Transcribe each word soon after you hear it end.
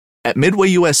At Midway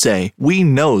USA, we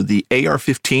know the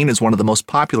AR-15 is one of the most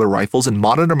popular rifles in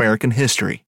modern American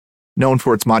history. Known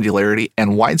for its modularity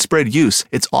and widespread use,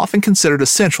 it's often considered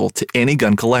essential to any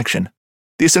gun collection.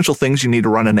 The essential things you need to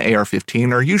run an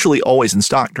AR-15 are usually always in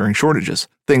stock during shortages,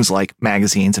 things like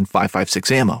magazines and 5.56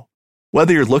 ammo.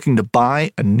 Whether you're looking to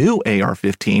buy a new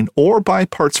AR-15 or buy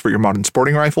parts for your modern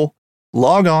sporting rifle,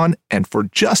 log on and for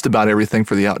just about everything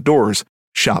for the outdoors,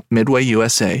 shop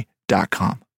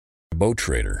MidwayUSA.com. Boat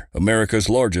Trader, America's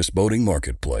largest boating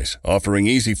marketplace, offering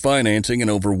easy financing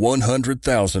and over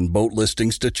 100,000 boat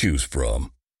listings to choose from.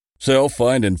 Sell,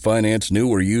 find, and finance new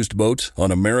or used boats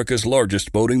on America's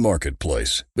largest boating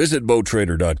marketplace. Visit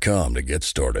BoatTrader.com to get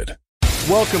started.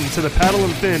 Welcome to the Paddle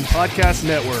and Fin Podcast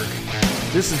Network.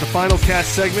 This is the final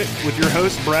cast segment with your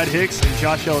hosts Brad Hicks and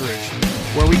Josh Eldridge,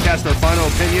 where we cast our final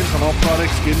opinions on all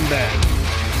products, good and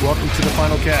bad. Welcome to the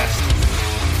final cast.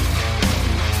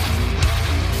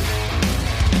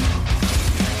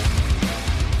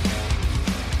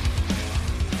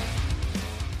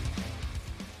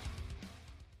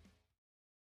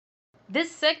 This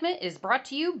segment is brought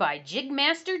to you by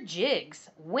Jigmaster Jigs.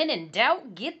 When in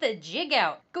doubt, get the jig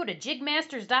out. Go to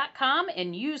jigmasters.com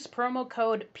and use promo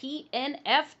code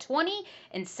PNF20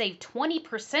 and save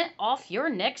 20% off your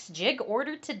next jig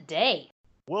order today.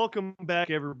 Welcome back,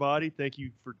 everybody. Thank you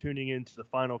for tuning in to the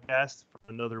final cast for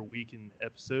another week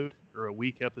episode.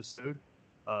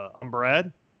 I'm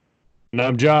Brad. And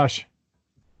I'm Josh.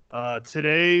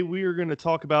 Today we are going to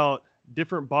talk about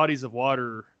different bodies of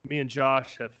water me and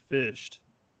Josh have fished.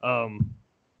 I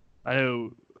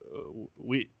know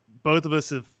we both of us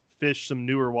have fished some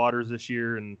newer waters this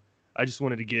year, and I just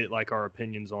wanted to get like our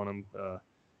opinions on them.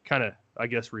 Kind of, I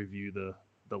guess, review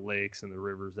the lakes and the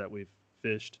rivers that we've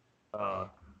fished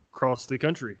across the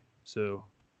country. So,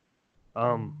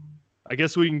 I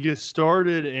guess we can get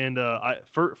started. And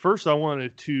first, I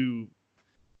wanted to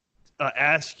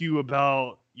ask you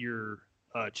about your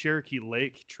Cherokee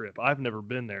Lake trip. I've never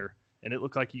been there, and it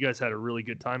looked like you guys had a really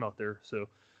good time out there. So,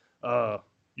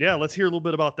 yeah, let's hear a little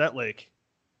bit about that lake.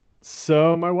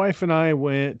 So my wife and I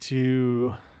went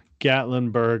to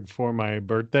Gatlinburg for my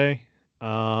birthday.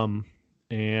 And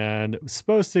it was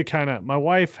supposed to my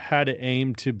wife had it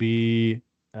aimed to be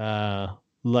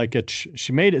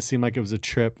she made it seem like it was a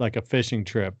trip, like a fishing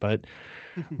trip, but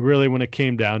really when it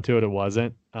came down to it, it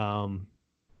wasn't.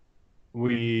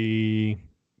 We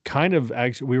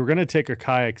were going to take our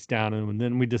kayaks down, and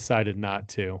then we decided not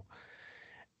to.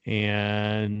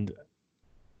 And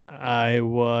I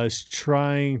was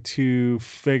trying to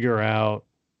figure out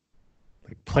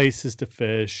like places to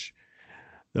fish.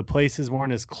 The places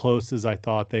weren't as close as I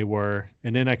thought they were.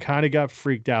 And then I kind of got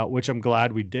freaked out, which I'm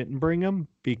glad we didn't bring them,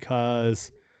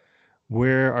 because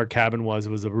where our cabin was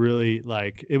a really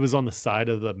it was on the side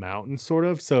of the mountain sort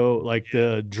of. So like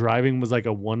the driving was like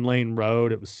a 1-lane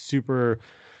road. It was super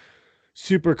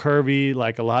curvy,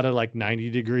 like a lot of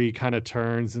 90-degree kind of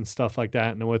turns and stuff like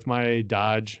that. And with my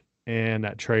Dodge and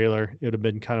that trailer, it would have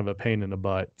been kind of a pain in the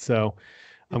butt. So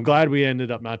I'm glad we ended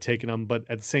up not taking them, but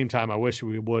at the same time, I wish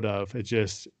we would have.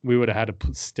 We would have had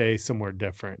to stay somewhere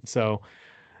different. So,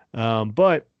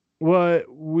 but what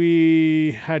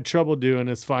we had trouble doing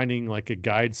is finding like a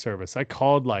guide service. I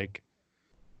called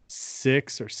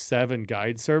 6 or 7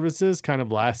 guide services I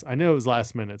know it was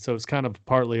last minute, so it's kind of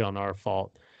partly on our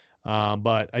fault.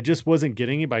 But I just wasn't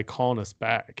getting anybody calling us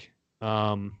back.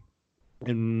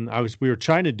 And we were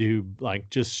trying to do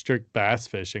just strict bass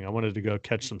fishing. I wanted to go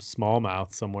catch some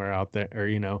smallmouth somewhere out there, or,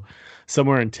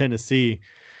 somewhere in Tennessee.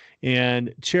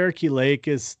 And Cherokee Lake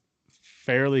is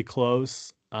fairly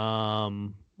close.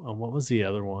 What was the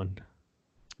other one?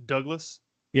 Douglas?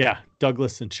 Yeah,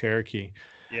 Douglas and Cherokee.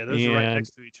 Yeah, those are right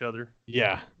next to each other.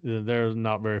 Yeah, they're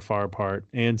not very far apart.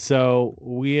 And so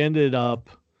we ended up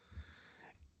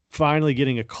finally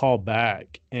getting a call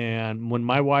back. And when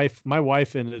my wife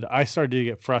I started to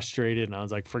get frustrated, and I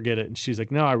was like, forget it. And she's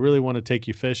like, no, I really want to take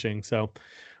you fishing. So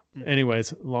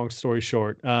anyways, long story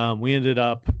short, we ended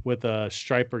up with a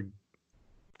striper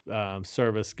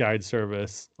guide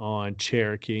service on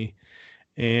Cherokee.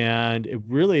 And it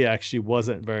really actually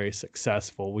wasn't very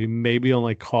successful. We maybe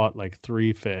only caught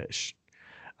 3 fish.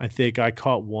 I think I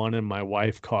caught 1 and my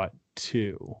wife caught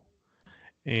 2.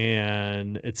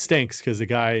 And it stinks because the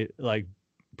guy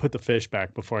put the fish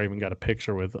back before I even got a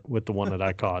picture with the one that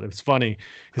I caught. It was funny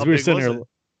because we were sitting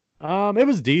there. It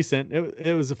was decent.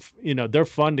 It was they're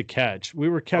fun to catch. We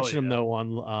were catching them though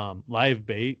on live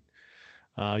bait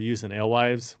using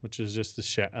alewives, which is just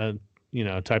a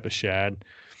type of shad.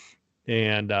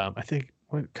 And I think,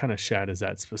 what kind of shad is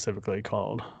that specifically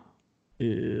called?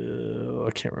 I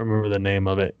can't remember the name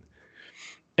of it.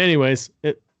 Anyways,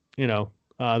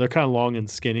 They're kind of long and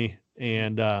skinny,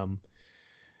 and I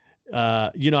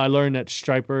learned that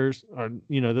stripers are,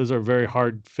 those are very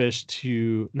hard fish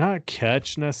to not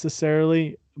catch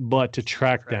necessarily, but to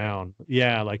track down.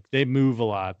 Yeah, like they move a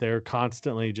lot. They're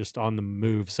constantly just on the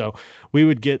move. So we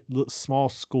would get small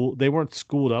school. They weren't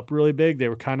schooled up really big. They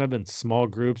were kind of in small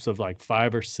groups of like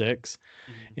 5 or 6,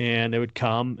 and they would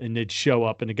come and they'd show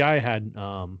up. And the guy had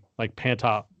like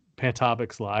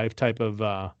Pantopics Live type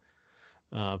of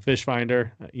fish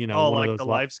finder. Oh, one of like those the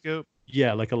live scope.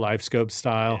 yeah, like a live scope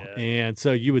style. Yeah. And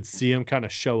so you would see them kind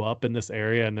of show up in this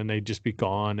area and then they'd just be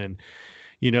gone. And,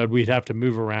 we'd have to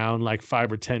move around like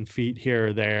 5 or 10 feet here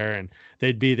or there, and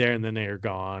they'd be there and then they are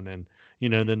gone. And,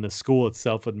 then the school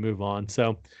itself would move on.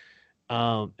 So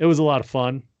it was a lot of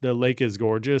fun. The lake is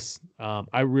gorgeous.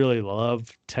 I really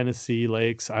love Tennessee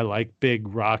lakes. I like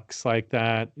big rocks like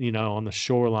that, on the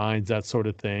shorelines, that sort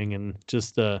of thing. And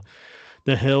just the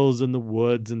hills and the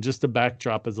woods, and just the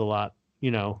backdrop is a lot,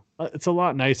 it's a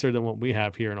lot nicer than what we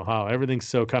have here in Ohio. Everything's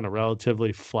so kind of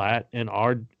relatively flat in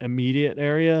our immediate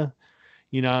area.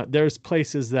 There's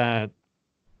places that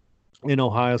in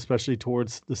Ohio, especially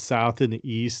towards the south and the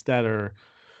east, that are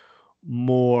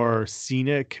more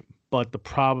scenic. But the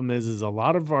problem is a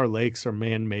lot of our lakes are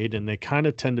man-made, and they kind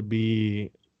of tend to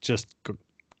be just,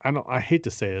 I hate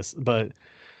to say this, but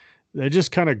they're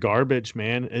just kind of garbage,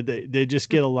 man. They just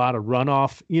get a lot of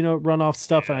runoff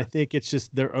stuff. Yeah. And I think it's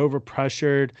just, they're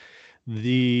overpressured.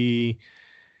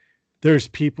 There's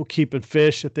people keeping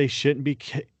fish that they shouldn't be,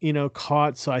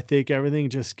 caught. So I think everything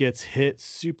just gets hit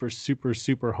super, super,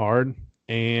 super hard.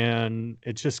 And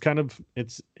it's just kind of,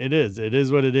 it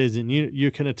is what it is. And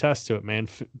you can attest to it, man.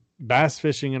 Bass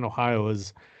fishing in Ohio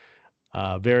is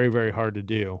very, very hard to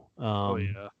do.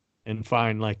 And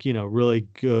find really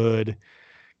good,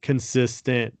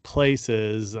 consistent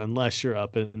places, unless you're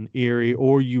up in Erie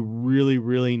or you really,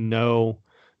 really know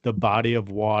the body of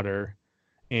water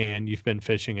and you've been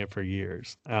fishing it for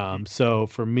years. So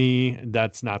for me,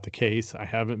 that's not the case. I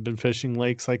haven't been fishing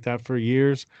lakes like that for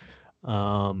years.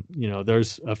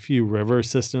 There's a few river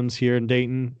systems here in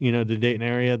Dayton, the Dayton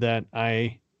area, that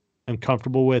I am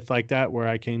comfortable with like that, where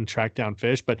I can track down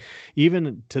fish. But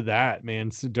even to that,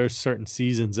 man, there's certain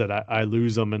seasons that I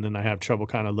lose them, and then I have trouble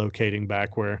kind of locating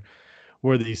back where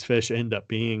these fish end up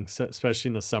being, especially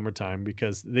in the summertime,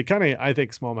 because they kind of, I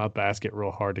think smallmouth bass get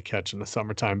real hard to catch in the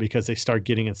summertime because they start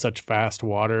getting in such fast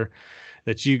water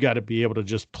that you got to be able to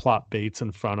just plop baits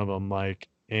in front of them.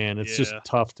 And it's just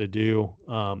tough to do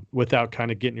without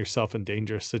kind of getting yourself in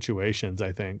dangerous situations,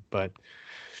 I think. But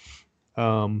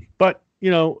it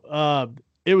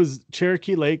was,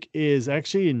 Cherokee Lake is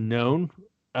actually known,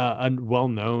 not well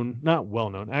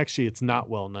known. Actually, it's not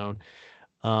well known.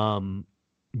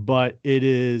 But it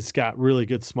is got really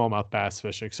good smallmouth bass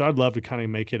fishing. So I'd love to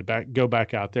kind of go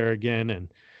back out there again and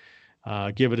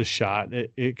give it a shot.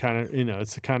 It kind of,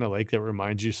 it's the kind of lake that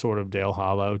reminds you sort of Dale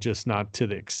Hollow, just not to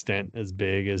the extent as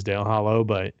big as Dale Hollow,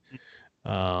 but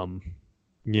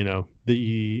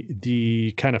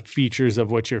the kind of features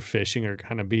of what you're fishing are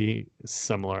kind of be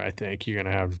similar. I think you're going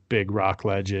to have big rock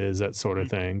ledges, that sort of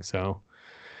thing. So,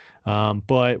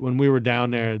 but when we were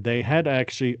down there, they had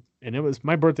actually, and it was,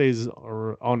 my birthday's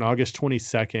on August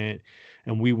 22nd,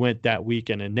 and we went that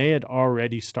weekend, and they had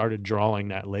already started drawing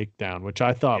that lake down, which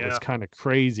I thought was kind of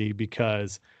crazy,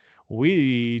 because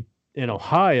we in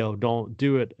Ohio don't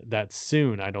do it that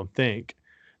soon, I don't think.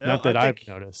 Not that I've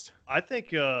noticed. I think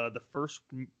the first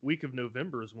week of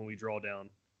November is when we draw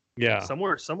down. Yeah.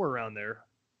 Somewhere around there.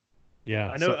 Yeah.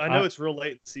 I know it's real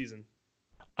late in the season.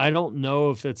 I don't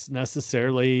know if it's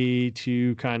necessarily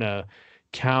to kind of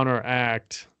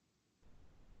counteract,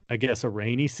 I guess, a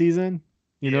rainy season,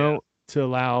 to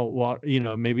allow water,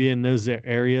 maybe in those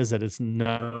areas that it's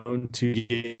known to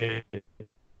get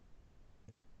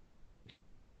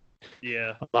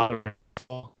a lot of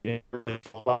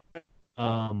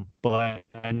but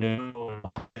I know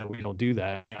that we don't do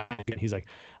that. And he's like,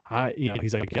 I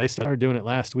started doing it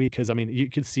last week, because you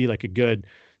could see like a good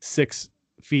 6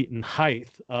 feet in height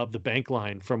of the bank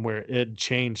line from where it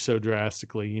changed so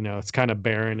drastically. It's kind of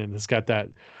barren, and it's got that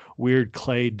weird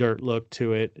clay dirt look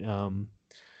to it.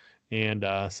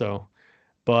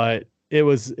 But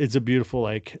it's a beautiful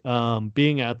lake.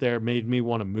 Being out there made me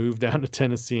want to move down to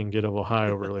Tennessee and get to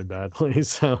Ohio really badly.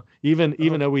 So even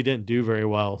though we didn't do very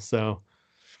well. So,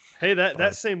 hey,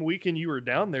 that same weekend you were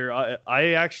down there, I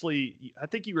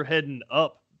think you were heading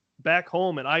up back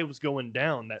home, and I was going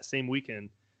down that same weekend.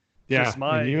 Yeah,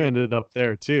 and you ended up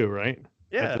there too, right?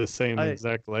 Yeah, at the same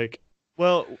exact lake.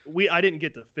 Well, I didn't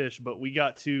get to fish, but we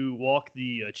got to walk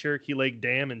the Cherokee Lake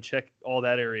Dam and check all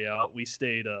that area out. We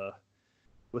stayed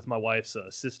with my wife's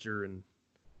sister and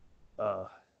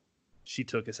she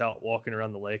took us out walking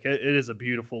around the lake. It is a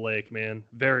beautiful lake, man.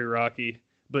 Very rocky.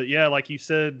 But yeah, like you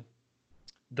said,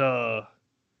 the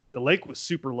lake was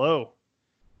super low.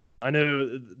 I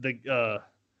know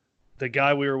the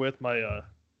guy we were with, my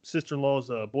sister-in-law's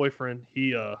boyfriend,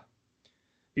 he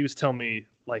was telling me,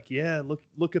 like, yeah,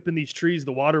 look up in these trees.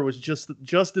 The water was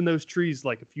just in those trees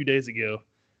like a few days ago.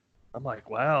 I'm like,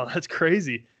 wow, that's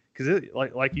crazy. Because it,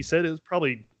 like you said, it was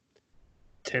probably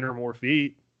 10 or more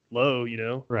feet low, you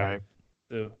know. Right.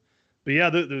 So, but yeah,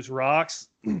 those rocks.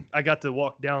 I got to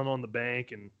walk down on the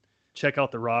bank and check out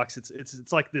the rocks.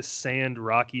 It's like this sand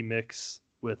rocky mix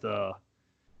with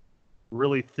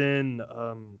really thin.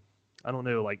 I don't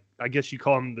know, like I guess you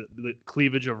call them the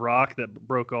cleavage of rock that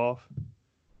broke off.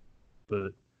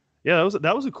 But yeah,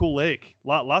 that was a cool lake.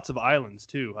 Lots of islands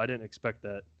too. I didn't expect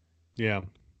that. Yeah.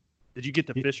 Did you get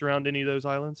to fish around any of those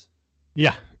islands?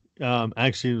 Yeah.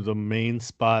 Actually, the main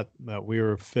spot that we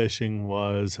were fishing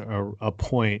was a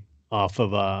point off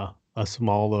of a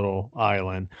small little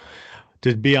island.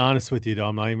 To be honest with you, though,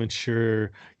 I'm not even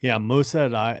sure. Yeah, most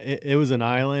of that it was an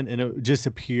island, and it just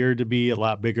appeared to be a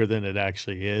lot bigger than it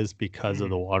actually is because of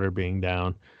the water being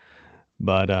down.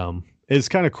 But it's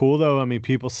kind of cool though. I mean,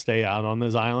 people stay out on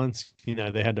those islands. You know,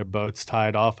 they had their boats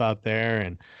tied off out there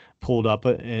and pulled up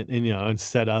and you know and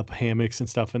set up hammocks and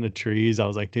stuff in the trees. I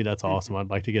was like, dude, that's awesome. I'd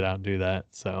like to get out and do that.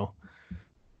 So,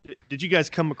 did you guys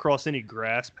come across any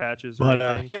grass patches or but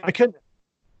anything? I couldn't.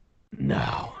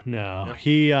 No.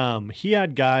 He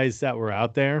had guys that were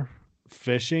out there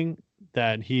fishing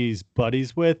that he's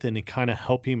buddies with, and he kind of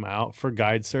help him out for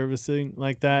guide servicing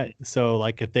like that. So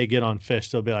like if they get on fish,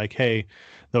 they'll be like, hey,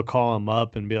 they'll call him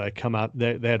up and be like, come out.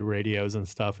 They had radios and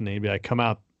stuff, and they'd be like, come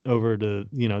out over to,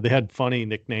 you know, they had funny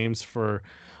nicknames for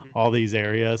all these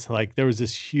areas. Like there was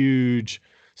this huge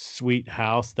sweet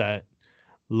house that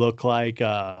looked like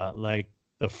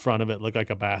the front of it looked like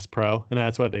a Bass Pro, and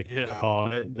that's what they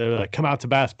call it. They're like, come out to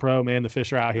Bass Pro, man, the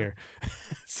fish are out here.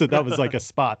 So that was like a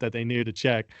spot that they knew to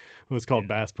check. It was called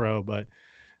Bass Pro, but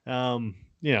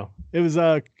you know, it was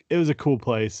a cool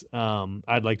place.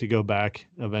 I'd like to go back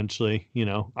eventually. You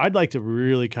know, I'd like to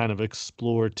really kind of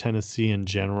explore Tennessee in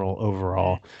general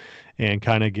overall, and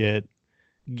kind of get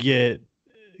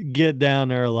down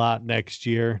there a lot next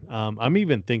year. I'm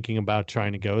even thinking about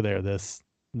trying to go there this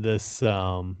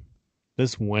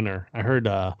winter. I heard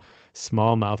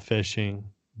smallmouth fishing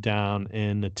down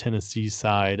in the Tennessee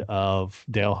side of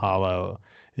Dale Hollow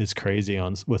is crazy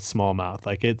with smallmouth.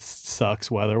 Like it sucks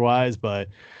weather-wise, but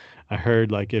I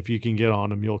heard like if you can get on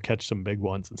them, you'll catch some big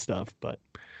ones and stuff. But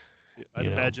I'd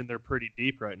imagine they're pretty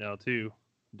deep right now too,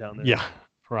 down there. Yeah,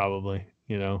 probably.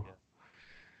 You know. Yeah.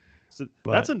 So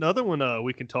that's another one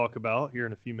we can talk about here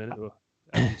in a few minutes.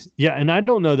 Yeah, and I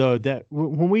don't know though that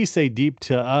when we say deep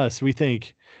to us,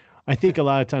 I think a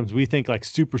lot of times we think like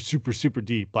super, super, super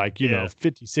deep, like, you know,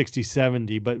 50, 60,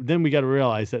 70. But then we got to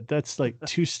realize that that's like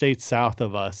 2 states south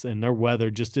of us, and their weather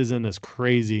just isn't as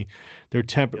crazy. Their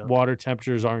water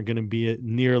temperatures aren't going to be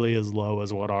nearly as low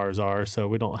as what ours are. So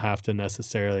we don't have to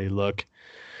necessarily look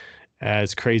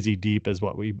as crazy deep as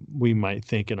what we might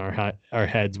think in our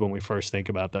heads when we first think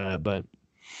about that. But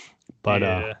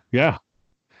yeah,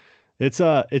 it's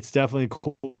definitely a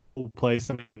cool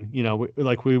place. I mean, you know,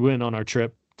 we went on our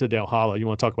trip to Dale Hollow. You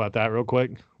want to talk about that real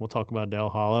quick? We'll talk about Dale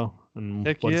Hollow and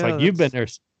what it's like.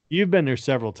 You've been there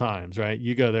several times, right?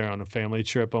 You go there on a family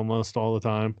trip almost all the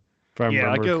time, if I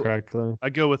remember correctly. I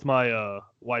go with my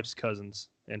wife's cousins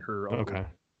and her uncle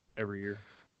every year.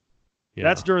 Yeah.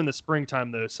 That's during the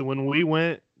springtime though. So when we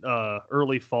went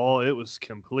early fall, it was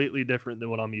completely different than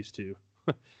what I'm used to.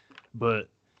 But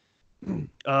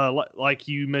like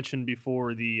you mentioned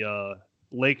before, the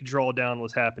lake drawdown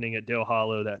was happening at Dale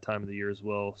Hollow that time of the year as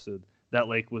well. So that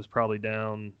lake was probably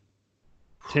down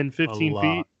 10, 15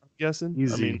 feet, I'm guessing.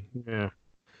 Easy.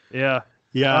 Yeah.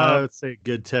 I would say a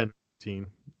good 10, 15.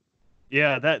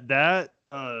 Yeah, that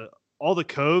all the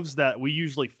coves that we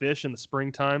usually fish in the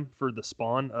springtime for the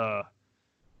spawn,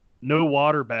 no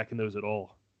water back in those at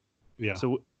all. Yeah.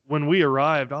 So when we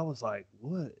arrived, I was like,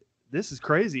 what? This is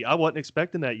crazy. I wasn't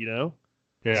expecting that, you know?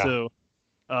 Yeah. So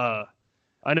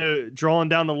I know drawing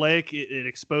down the lake, it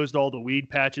exposed all the weed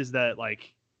patches that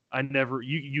like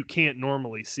you can't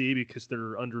normally see because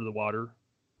they're under the water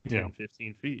 10,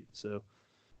 15 feet. So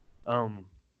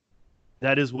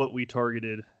that is what we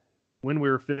targeted when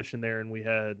we were fishing there, and we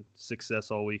had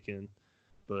success all weekend.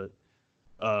 But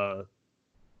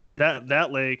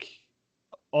that lake,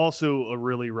 also a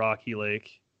really rocky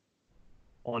lake,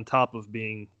 on top of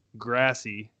being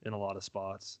grassy in a lot of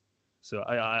spots. So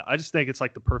I just think it's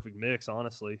like the perfect mix,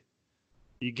 honestly.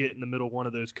 You get in the middle of one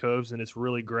of those coves and it's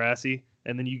really grassy,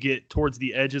 and then you get towards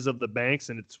the edges of the banks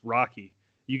and it's rocky.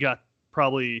 You got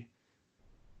probably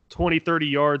 20, 30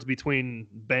 yards between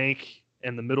bank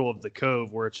and the middle of the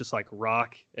cove where it's just like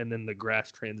rock and then the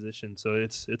grass transition. So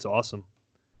it's awesome.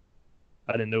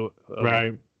 I didn't know.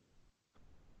 Right.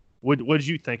 What did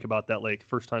you think about that lake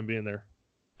first time being there?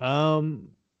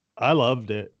 I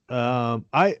loved it.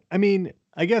 I mean,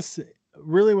 I guess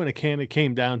really when it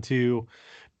came down to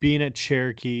being at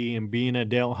Cherokee and being at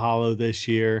Dale Hollow this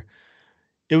year,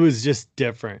 it was just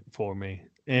different for me.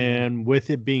 And with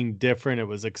it being different, it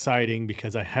was exciting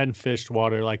because I hadn't fished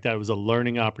water like that. It was a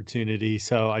learning opportunity.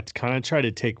 So I kind of try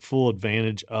to take full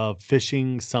advantage of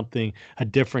fishing something, a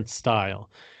different style.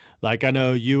 Like I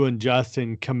know you and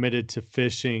Justin committed to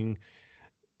fishing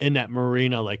in that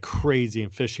marina like crazy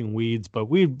and fishing weeds, but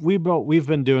we've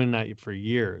been doing that for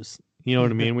years. You know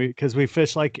what I mean? Because we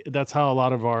fish like that's how a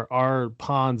lot of our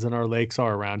ponds and our lakes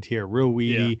are around here, real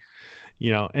weedy.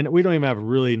 You know, and we don't even have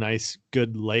really nice,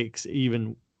 good lakes,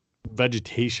 even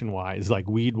vegetation wise, like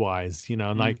weed wise, you know,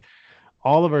 and like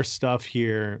all of our stuff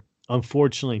here,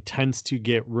 unfortunately, tends to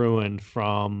get ruined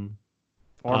from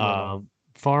farm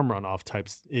runoff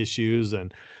types issues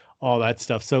and all that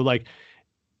stuff. So like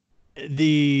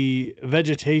the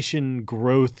vegetation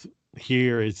growth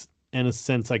here is, in a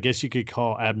sense, I guess you could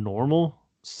call abnormal.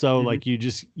 So like you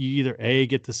either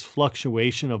get this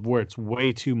fluctuation of where it's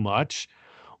way too much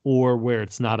or where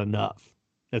it's not enough.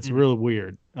 It's really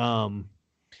weird.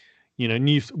 You know,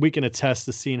 and we can attest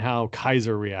to seeing how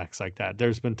Kaiser reacts like that.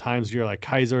 There's been times you're like,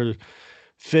 Kaiser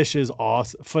fished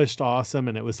awesome,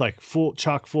 and it was like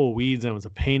chock full of weeds, and it was a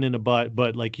pain in the butt,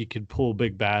 but like you could pull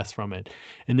big bass from it.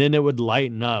 And then it would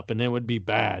lighten up, and then it would be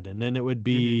bad, and then it would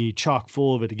be chock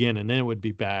full of it again, and then it would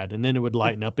be bad, and then it would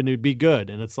lighten up, and it would be good.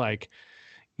 And it's like,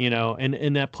 you know, and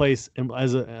in that place,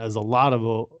 as a lot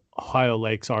of Ohio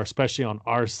lakes are, especially on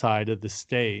our side of the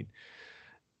state,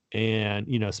 and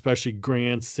you know, especially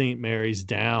Grant, St. Mary's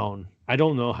down. I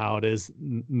don't know how it is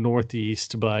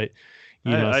northeast, but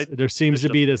you know, there seems to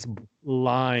be this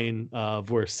line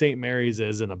of where St. Mary's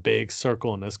is in a big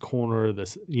circle in this corner of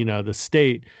this, you know, the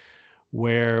state,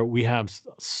 where we have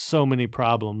so many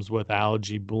problems with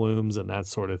algae blooms and that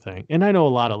sort of thing. And I know a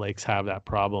lot of lakes have that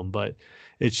problem, but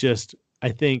it's just, I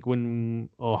think when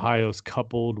Ohio's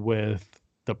coupled with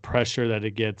the pressure that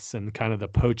it gets and kind of the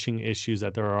poaching issues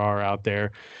that there are out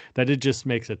there, that it just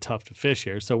makes it tough to fish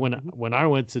here. So when I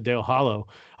went to Dale Hollow,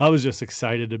 I was just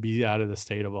excited to be out of the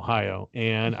state of Ohio,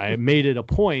 and I made it a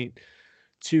point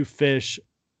to fish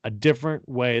a different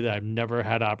way that I've never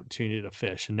had opportunity to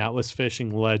fish, and that was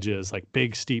fishing ledges, like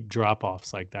big steep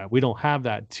drop-offs like that. We don't have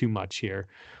that too much here.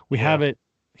 We have it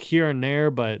here and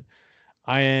there, but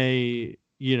I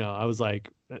was like,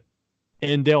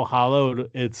 in Dale Hollow,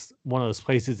 it's one of those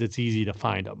places it's easy to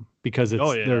find them because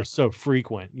they're so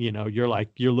frequent. You know, you're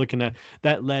looking at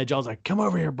that ledge. I was like, come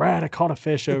over here, Brad. I caught a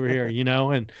fish over here, you know,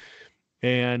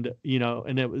 and you know,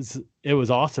 and it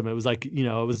was awesome. It was like, you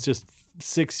know, it was just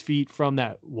 6 feet from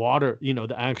that water, you know,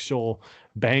 the actual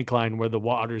bank line where the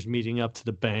water's meeting up to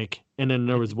the bank. And then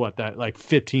there was that like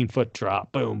 15-foot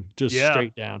drop, boom, just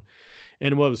straight down.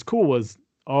 And what was cool was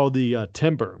all the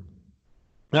timber.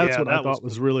 That's what I thought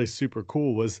was really super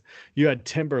cool, was you had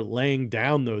timber laying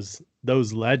down those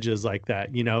ledges like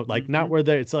that, you know, like not where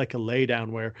it's like a lay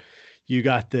down where you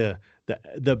got the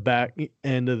back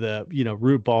end of the, you know,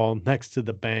 root ball next to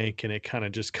the bank, and it kind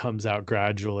of just comes out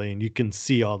gradually and you can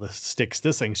see all the sticks.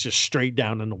 This thing's just straight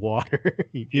down in the water,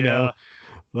 you know,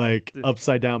 like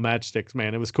upside down matchsticks,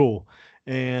 man. It was cool.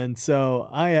 And so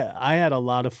I had a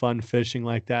lot of fun fishing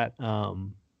like that.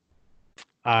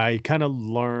 I kind of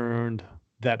learned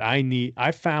that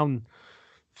I found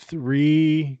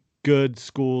 3 good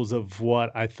schools of what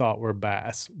I thought were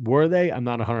bass. Were they? I'm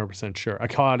not 100% sure. I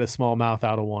caught a smallmouth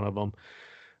out of one of them,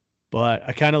 but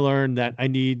I kind of learned that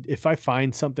if I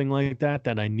find something like that,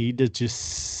 I need to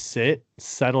just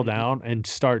settle down and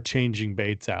start changing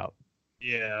baits out.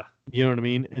 Yeah. You know what I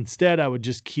mean? Instead, I would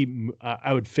just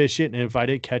I would fish it. And if I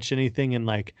didn't catch anything in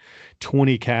like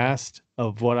 20 casts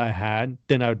of what I had,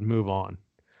 then I would move on.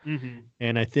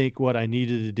 And I think what I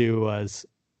needed to do was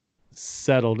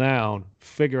settle down,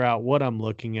 figure out what I'm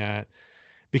looking at,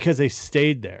 because they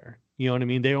stayed there. You know what I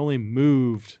mean? They only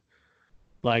moved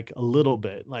like a little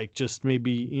bit, like just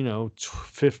maybe, you know,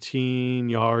 15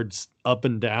 yards up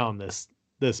and down this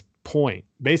point.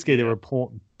 Basically, they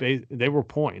were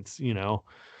points, you know.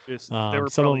 They were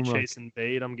probably chasing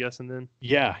bait, I'm guessing then.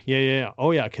 Yeah.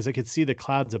 Oh yeah, because I could see the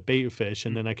clouds of bait fish,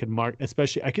 and then I could mark.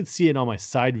 Especially, I could see it on my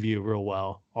side view real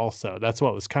well. Also, that's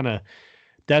what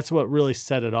really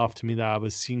set it off to me, that I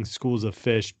was seeing schools of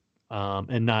fish,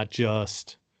 and not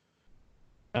just,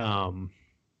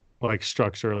 like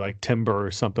structure, like timber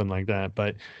or something like that.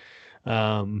 But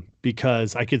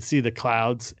because I could see the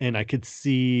clouds and I could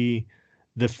see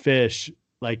the fish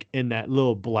like in that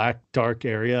little black dark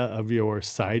area of your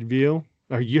side view.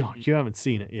 Or you haven't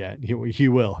seen it yet.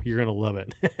 You will. You're gonna love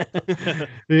it.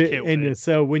 Can't And wait.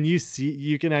 so when you see,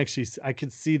 you can actually, I can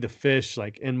see the fish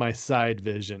like in my side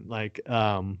vision, like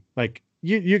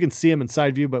you can see them in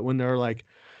side view, but when they're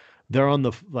on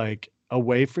the like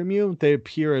away from you, they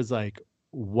appear as like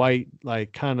white,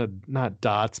 like kind of not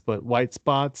dots, but white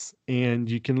spots.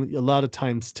 And you can a lot of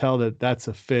times tell that that's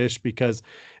a fish because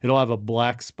it'll have a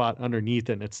black spot underneath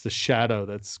it. And it's the shadow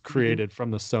that's created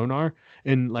from the sonar.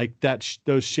 And like that,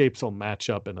 those shapes will match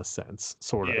up in a sense,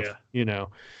 sort of, Yeah. you know.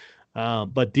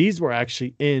 But these were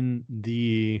actually in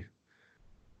the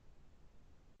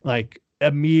like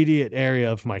immediate area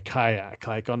of my kayak,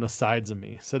 like on the sides of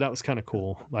me. So that was kind of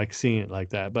cool, like seeing it like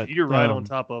that. But You're right on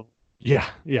top of. yeah.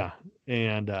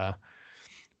 And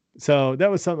so that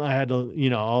was something I had to,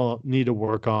 I'll need to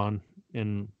work on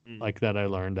and like that I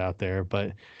learned out there.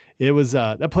 But it was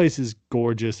that place is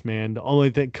gorgeous, man. The only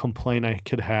complaint I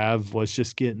could have was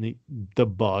just getting the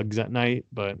bugs at night.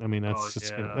 But I mean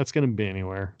that's gonna be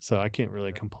anywhere. So I can't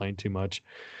really complain too much.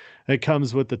 It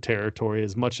comes with the territory.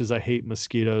 As much as I hate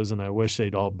mosquitoes and I wish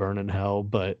they'd all burn in hell,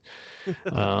 but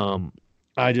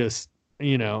I just,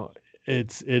 you have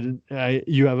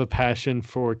a passion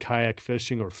for kayak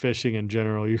fishing or fishing in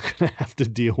general, you're gonna have to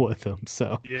deal with them.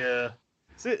 So Yeah.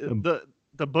 See,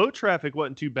 the boat traffic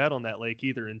wasn't too bad on that lake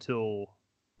either until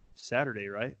Saturday,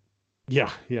 right?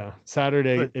 yeah.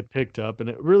 Saturday But- it picked up, and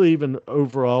it really even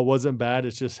overall wasn't bad.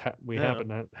 It's just we Yeah. happened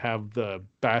to have the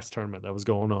bass tournament that was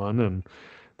going on, and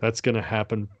that's gonna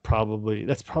happen probably.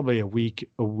 That's probably a week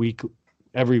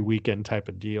every weekend type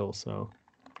of deal. So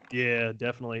Yeah,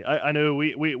 definitely. I know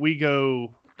we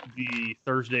go the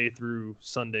Thursday through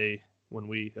Sunday when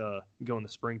we go in the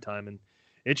springtime, and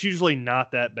it's usually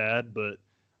not that bad. But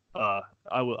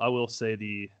I will say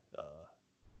the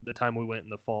time we went in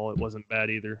the fall, it wasn't bad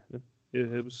either.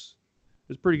 It was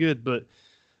pretty good. But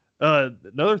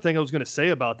another thing I was going to say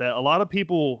about that, a lot of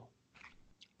people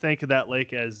think of that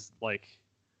lake as like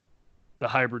the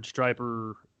hybrid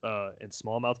striper and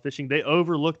smallmouth fishing. They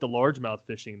overlook the largemouth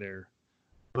fishing there.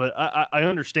 But I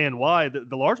understand why. The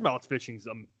largemouth fishing's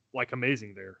like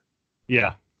amazing there.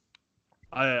 yeah.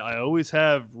 I always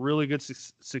have really good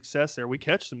success there. We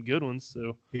catch some good ones.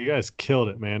 So You guys killed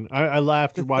it, man. I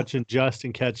laughed watching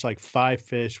Justin catch like 5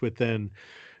 fish within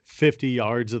 50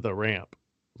 yards of the ramp,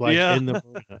 like Yeah.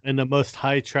 in the most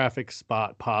high traffic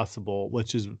spot possible,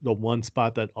 which is the one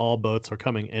spot that all boats are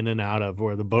coming in and out of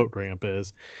where the boat ramp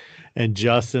is. And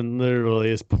Justin literally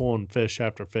is pulling fish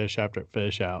after fish after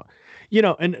fish out,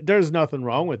 and there's nothing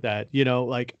wrong with that,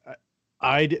 like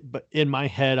but in my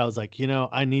head, I was like,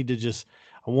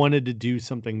 I wanted to do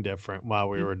something different while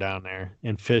we were down there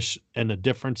and fish in a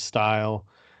different style.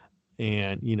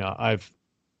 And,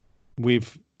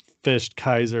 we've fished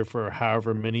Kaiser for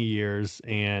however many years.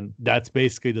 And that's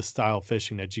basically the style of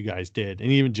fishing that you guys did.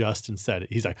 And even Justin said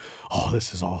it. He's like, oh,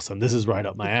 this is awesome. This is right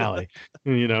up my alley,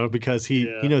 because he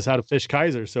knows how to fish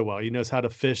Kaiser so well. He knows how to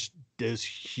fish those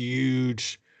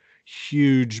huge,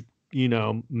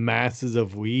 masses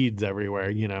of weeds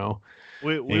everywhere,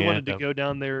 we And, wanted to go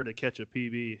down there to catch a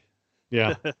PB.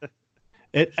 Yeah.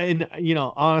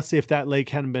 Honestly, if that lake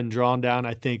hadn't been drawn down,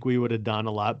 I think we would have done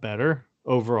a lot better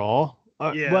overall.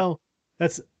 Yeah. Well,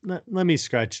 let me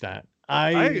scratch that.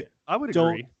 I would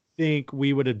don't agree. think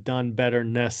we would have done better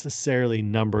necessarily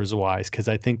numbers wise, because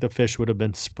I think the fish would have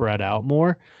been spread out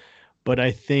more. But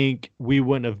I think we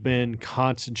wouldn't have been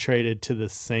concentrated to the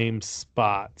same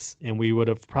spots, and we would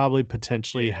have probably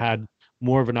potentially had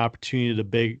more of an opportunity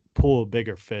to pull a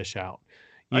bigger fish out.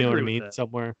 You know what I agree with mean? that.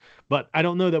 Somewhere. But I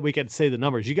don't know that we could say the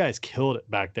numbers. You guys killed it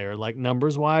back there. Like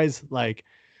numbers wise, like,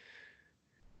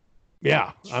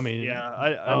 yeah. I mean, Yeah,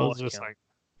 I was lost just count. like,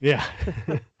 yeah.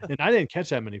 And I didn't catch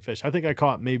that many fish. I think I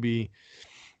caught maybe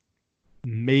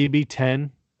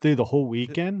 10 through the whole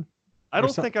weekend. I or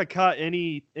don't some- think I caught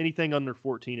anything under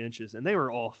 14 inches, and they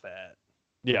were all fat.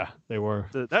 Yeah, they were.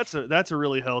 So that's a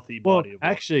really healthy Well, body of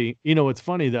water. actually, what's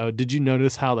funny though? Did you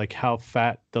notice how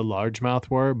fat the largemouth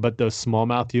were, but those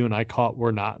smallmouth you and I caught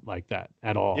were not like that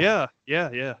at all? Yeah.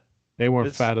 They weren't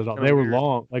It's fat at all. kinda They were weird.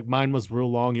 long. Like mine was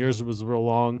real long. Yours was real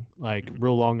long, like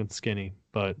real long and skinny.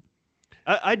 But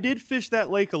I did fish that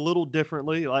lake a little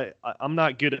differently. I'm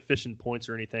not good at fishing points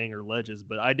or anything or ledges,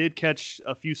 but I did catch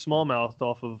a few smallmouth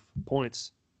off of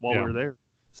points while we Yeah. were there.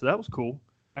 So that was cool.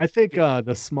 I think the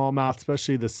smallmouth,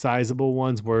 especially the sizable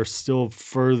ones, were still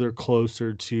further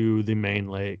closer to the main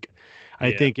lake. I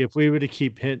Yeah. think if we were to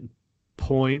keep hitting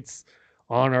points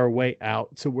on our way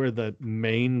out to where the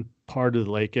main part of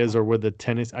the lake is, or where the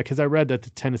Tennessee, because I read that the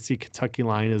Tennessee Kentucky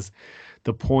line is,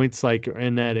 the points like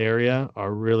in that area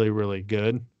are really, really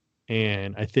good.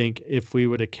 And I think if we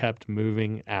would have kept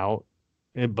moving out,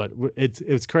 but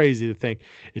it's crazy to think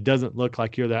it doesn't look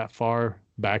like you're that far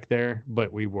back there,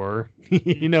 but we were.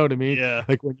 You know what I mean? Yeah.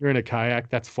 Like when you're in a kayak,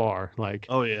 that's far. Like,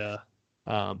 Oh yeah.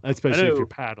 especially if know. you're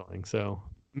paddling. So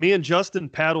Me and Justin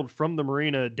paddled from the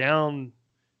marina down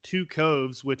two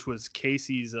coves, which was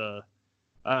Casey's.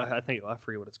 I think I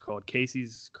forget what it's called,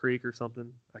 Casey's Creek or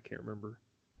something. I can't remember,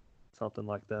 something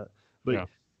like that. But Yeah.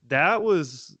 that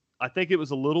was, I think it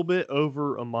was a little bit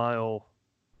over a mile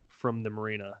from the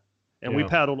marina, and we Yeah.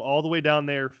 paddled all the way down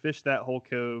there, fished that whole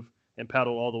cove, and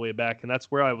paddled all the way back, and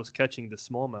that's where I was catching the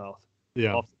smallmouth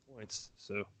yeah. off the points.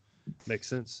 So makes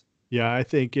sense. Yeah, I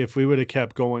think if we would have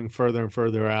kept going further and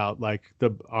further out, like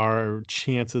our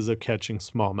chances of catching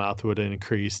smallmouth would have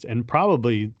increased, and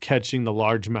probably catching the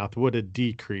largemouth would have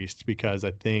decreased, because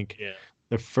I think Yeah.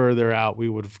 the further out we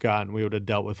would have gotten, we would have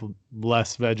dealt with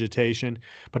less vegetation.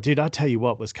 But dude, I'll tell you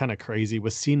what was kind of crazy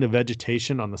was seeing the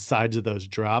vegetation on the sides of those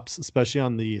drops, especially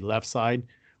on the left side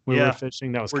when we Yeah. were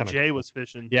fishing. That was Where kind of Jay was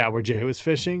fishing. yeah, where Jay was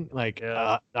fishing. Like,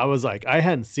 Yeah. I was like, I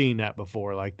hadn't seen that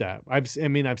before like that. I've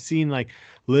seen like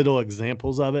little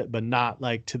examples of it, but not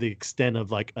like to the extent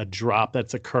of like a drop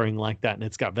that's occurring like that, and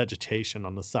it's got vegetation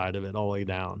on the side of it all the way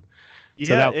down.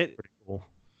 So Yeah, that was it pretty cool.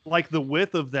 like the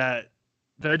width of that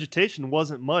vegetation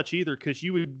wasn't much either, because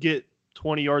you would get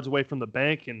 20 yards away from the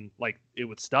bank and like it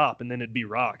would stop, and then it'd be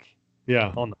rock.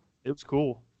 Yeah, It was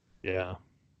cool. yeah,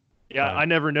 Yeah, Right. I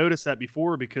never noticed that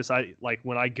before, because I like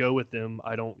when I go with them,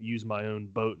 I don't use my own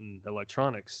boat and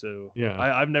electronics, so Yeah.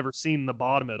 I've never seen the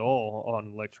bottom at all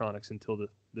on electronics until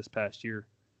this past year.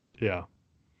 yeah,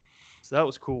 So that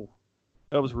was cool.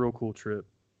 That was a real cool trip.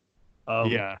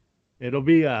 yeah. It'll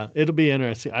be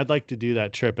interesting. I'd like to do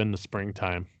that trip in the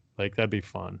springtime. Like that'd be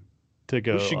fun to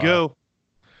go. We should go.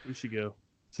 We should go.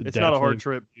 So It's not a hard definitely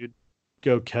trip, dude.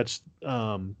 go catch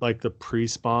like the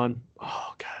pre-spawn.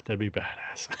 Oh god, that'd be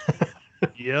badass.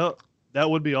 Yep, that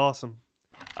would be awesome.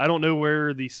 I don't know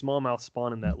where the smallmouth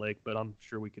spawn in that lake, but I'm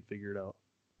sure we could figure it out.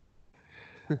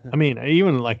 I mean,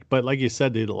 even like, but like you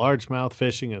said, dude, the largemouth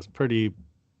fishing is pretty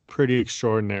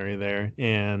extraordinary there,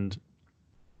 and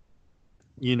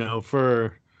you know,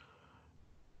 for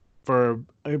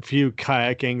a few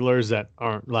kayak anglers that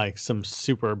aren't like some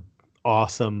super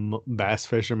awesome bass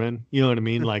fishermen, you know what I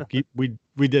mean? Like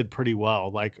we did pretty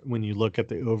well. Like when you look at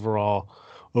the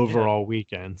overall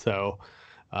weekend, so.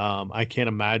 I can't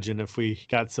imagine if we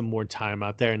got some more time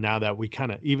out there now that we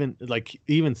kind of even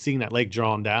seeing that lake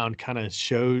drawn down kind of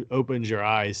opens your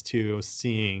eyes to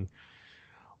seeing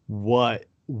what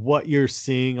you're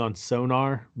seeing on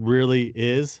sonar really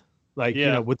is like, you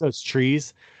Yeah. know, with those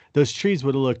trees would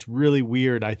have looked really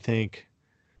weird, I think,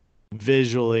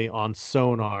 visually on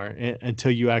sonar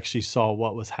until you actually saw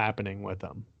what was happening with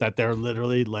them, that they're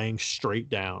literally laying straight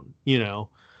down, you know?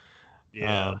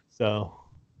 Yeah.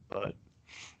 But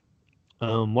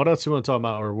what else you want to talk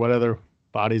about, or what other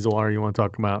bodies of water you want to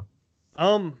talk about?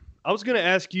 I was gonna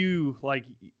ask you like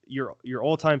your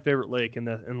all-time favorite lake,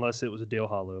 unless it was a Dale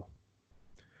Hollow.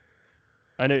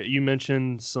 I know you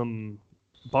mentioned some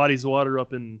bodies of water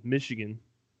up in Michigan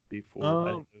before. I didn't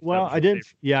know if that Well, was I your didn't.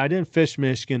 favorite. Yeah, I didn't fish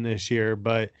Michigan this year,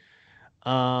 but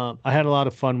I had a lot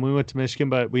of fun. We went to Michigan,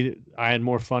 but I had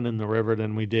more fun in the river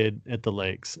than we did at the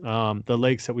lakes. The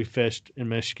lakes that we fished in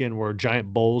Michigan were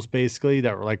giant bowls, basically,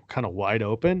 that were like kind of wide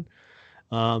open.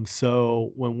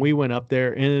 So when we went up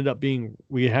there, it ended up being,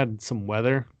 we had some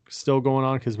weather still going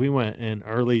on because we went in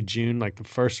early June, like the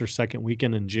first or second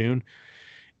weekend in June.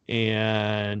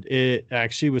 And it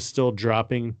actually was still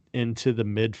dropping into the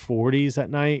mid 40s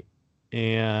at night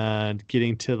and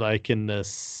getting to like in the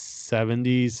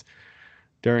 70s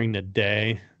during the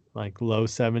day, like low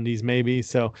 70s maybe.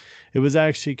 So it was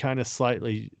actually kind of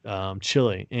slightly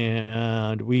chilly,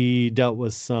 and we dealt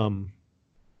with we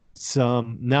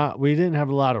didn't have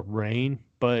a lot of rain,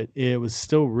 but it was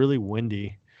still really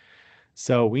windy.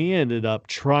 So we ended up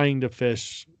trying to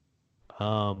fish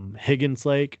Higgins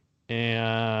Lake,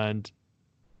 and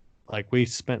like we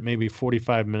spent maybe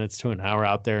 45 minutes to an hour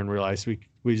out there and realized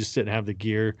we just didn't have the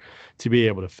gear to be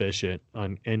able to fish it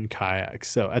in kayaks.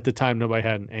 So at the time, nobody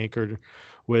had an anchored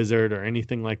wizard or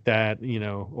anything like that, you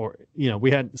know, or, you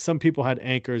know, some people had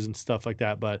anchors and stuff like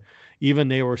that, but even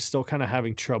they were still kind of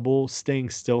having trouble staying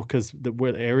still because the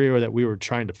area that we were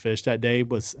trying to fish that day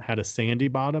had a sandy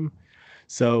bottom.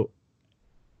 So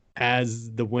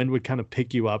as the wind would kind of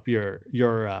pick you up, your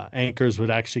anchors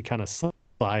would actually kind of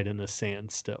slide in the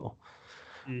sand still.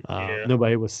 Yeah.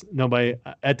 Nobody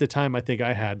at the time. I think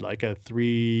I had like a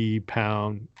 3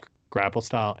 pound grapple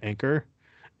style anchor,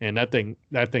 and that thing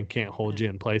can't hold you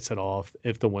in place at all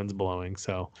if the wind's blowing.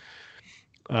 So,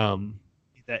 um,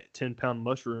 That 10-pound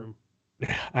mushroom.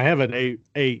 I have an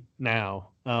eight now,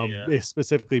 Yeah.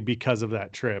 specifically because of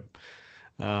that trip.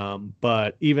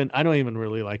 But even I don't even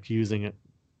really like using it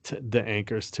the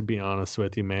anchors, to be honest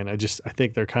with you, man. I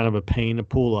think they're kind of a pain to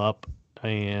pull up,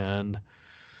 and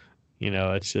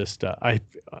it's just I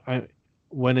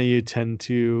when you tend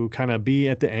to kind of be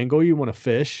at the angle you want to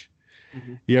fish.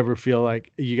 Mhm. You ever feel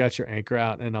like you got your anchor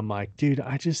out, and I'm like, dude,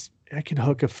 I can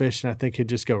hook a fish, and I think it'd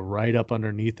just go right up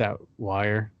underneath that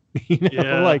wire,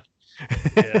 Yeah. like.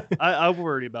 Yeah. I've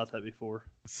worried about that before.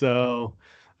 So,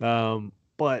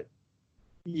 but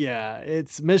yeah,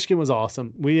 Michigan was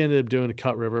awesome. We ended up doing a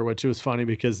Cut River, which was funny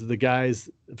because the guys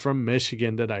from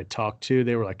Michigan that I talked to,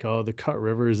 they were like, "Oh, the Cut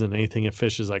River isn't anything. It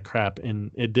fishes like crap," and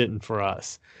it didn't for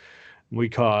us. We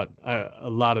caught a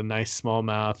lot of nice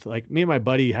smallmouth. Like me and my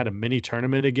buddy had a mini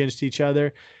tournament against each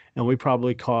other, and we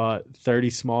probably caught 30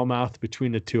 smallmouth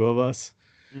between the two of us.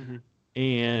 Mm-hmm.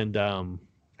 And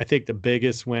I think the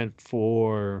biggest went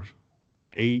for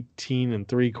 18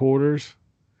 3/4.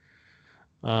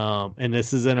 And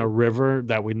this is in a river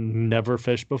that we never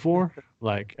fished before,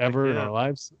 like ever in Yeah. our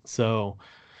lives. So,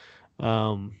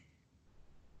 but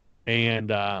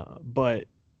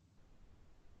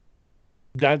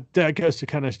that goes to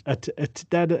kind of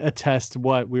that attests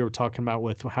what we were talking about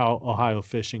with how Ohio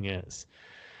fishing is.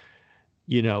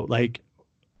 Like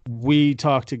we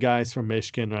talked to guys from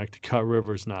Michigan, like the Cut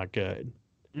River's not good.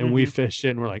 And we fished it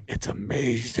and we're like, it's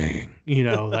amazing,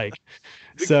 like,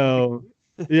 so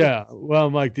yeah. Well,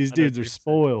 I'm like, these dudes are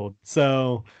spoiled.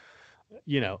 So,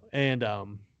 and,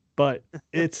 but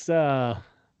it's, I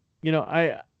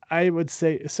would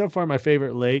say so far my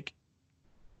favorite lake,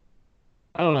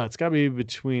 I don't know, it's gotta be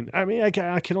between, I mean, I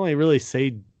can only really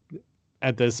say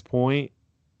at this point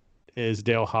is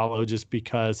Dale Hollow, just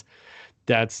because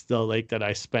that's the lake that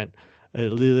I spent a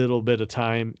little bit of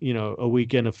time, a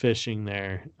weekend of fishing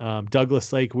there.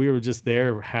 Douglas Lake, we were just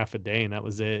there half a day and that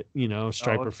was it,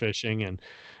 striper fishing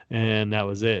and that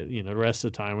was it. The rest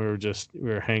of the time we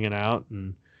were hanging out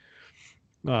and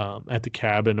at the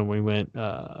cabin, and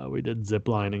we did zip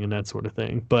lining and that sort of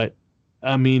thing. But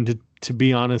I mean, to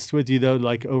be honest with you though,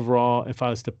 like overall, if I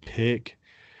was to pick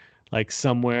like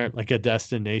somewhere, like a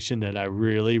destination that I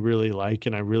really, really like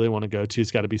and I really want to go to,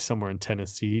 it's got to be somewhere in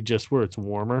Tennessee, just where it's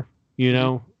warmer,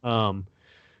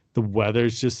 the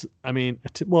weather's just, I mean,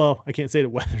 well, I can't say the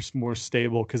weather's more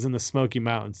stable because in the Smoky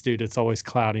Mountains, dude, it's always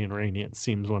cloudy and rainy, it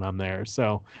seems, when I'm there.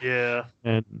 So, yeah.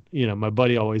 And, my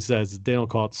buddy always says they don't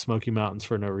call it Smoky Mountains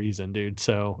for no reason, dude.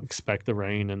 So expect the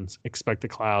rain and expect the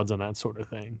clouds and that sort of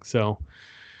thing. So,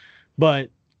 but,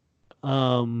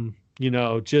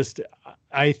 just,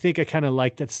 I think I kind of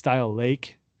like that style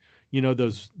lake,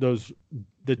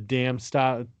 the dam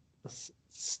style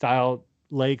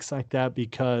lakes like that,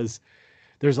 because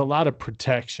there's a lot of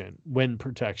wind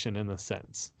protection in a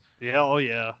sense. Yeah. Oh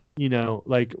yeah.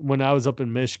 Like when I was up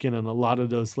in Michigan, and a lot of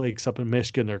those lakes up in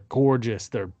Michigan, they're gorgeous.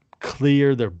 They're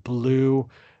clear, they're blue,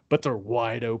 but they're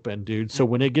wide open, dude. So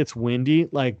when it gets windy,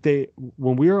 like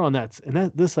when we were on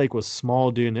this lake was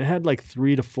small, dude, and it had like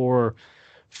 3 to 4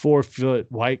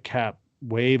 foot white cap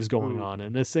waves going on.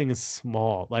 And this thing is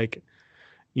small. Like,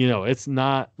 it's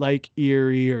not like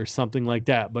Erie or something like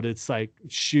that, but it's like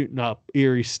shooting up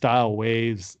Erie style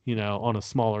waves, on a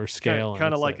smaller scale.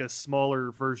 Kind of like a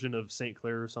smaller version of St.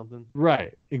 Clair or something.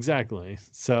 Right. Exactly.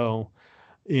 So,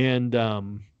 and,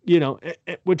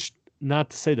 which, not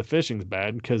to say the fishing's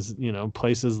bad, because,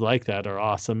 places like that are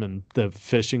awesome. And the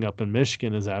fishing up in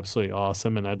Michigan is absolutely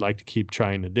awesome. And I'd like to keep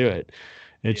trying to do it.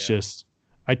 It's just,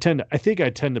 I think I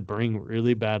tend to bring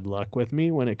really bad luck with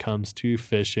me when it comes to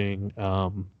fishing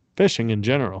in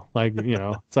general. Like,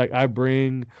 it's like I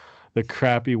bring the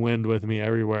crappy wind with me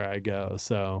everywhere I go.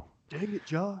 So dang it,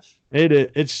 Josh.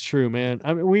 It's true, man.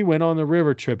 I mean, we went on the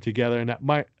river trip together, and that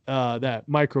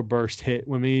microburst hit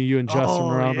when you and Justin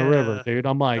were on the river, dude.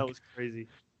 I'm like, that was crazy.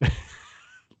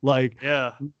 Like,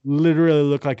 yeah, literally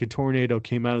looked like a tornado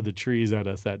came out of the trees at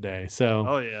us that day. So,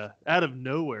 oh yeah, out of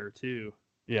nowhere too.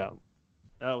 Yeah.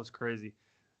 That was crazy.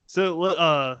 So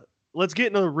let's get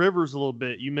into the rivers a little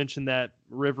bit. You mentioned that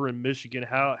river in Michigan.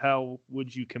 How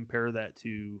would you compare that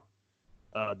to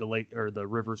the lake or the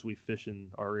rivers we fish in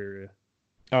our area?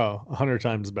 Oh, 100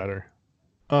 times better.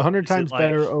 100 times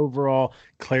better overall,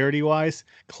 clarity-wise,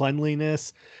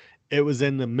 cleanliness. It was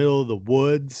in the middle of the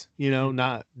woods,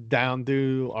 not down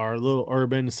through our little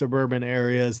urban, suburban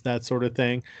areas, that sort of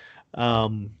thing.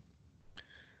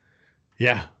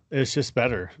 Yeah. It's just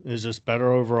better. It's just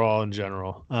better overall in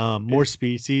general. More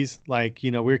species, like,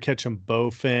 we were catching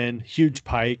bowfin, huge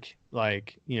pike.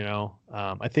 Like,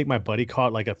 I think my buddy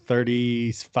caught like a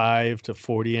 35 to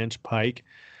 40-inch pike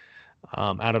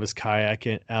out of his kayak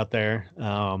out there.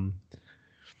 And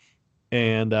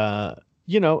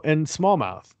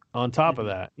smallmouth on top of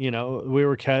that. We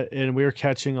were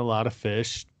catching a lot of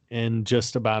fish in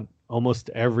just about almost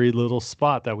every little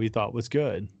spot that we thought was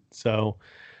good. So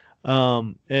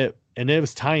it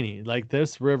was tiny. Like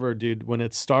this river, dude, when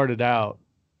it started out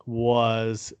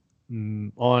was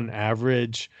on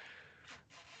average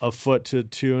a foot to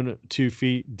 2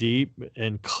 feet deep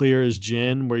and clear as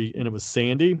gin, and it was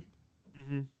sandy,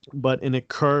 and it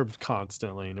curved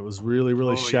constantly, and it was really,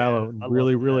 really shallow, and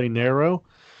really, really narrow.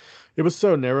 It was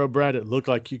so narrow, Brad, it looked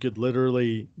like you could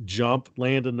literally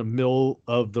land in the middle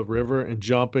of the river and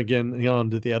jump again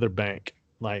onto the other bank.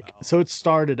 So it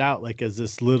started out like as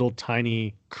this little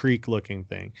tiny creek looking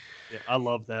thing. Yeah, I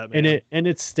love that, man. And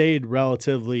it stayed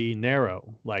relatively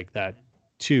narrow like that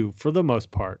too, for the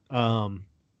most part.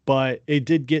 But it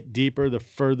did get deeper the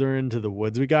further into the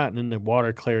woods we got, and then the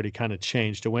water clarity kind of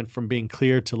changed. It went from being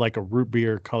clear to like a root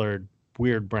beer colored,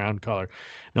 weird brown color.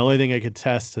 And the only thing I could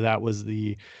test to that was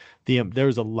there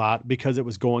was a lot, because it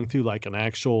was going through like an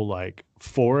actual like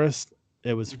forest.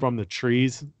 It was from the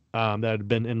trees that had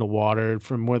been in the water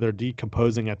from where they're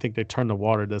decomposing. I think they turned the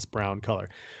water this brown color,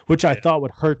 which I thought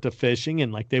would hurt the fishing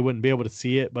and like they wouldn't be able to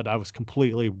see it. But I was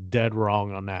completely dead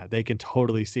wrong on that. They can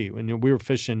totally see it. When we were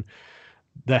fishing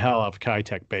the hell out of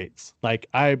Kitech baits. Like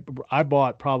I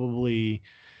bought probably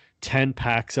 10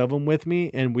 packs of them with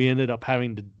me, and we ended up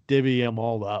having to divvy them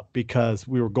all up because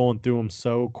we were going through them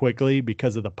so quickly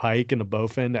because of the pike and the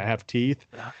bowfin that have teeth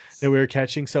that we were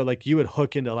catching. So like you would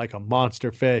hook into like a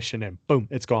monster fish and then boom,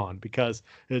 it's gone, because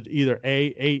it either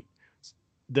ate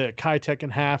the Kitech in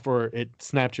half or it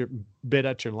snapped your bit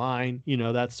at your line,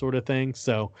 that sort of thing.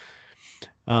 So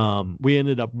we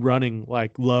ended up running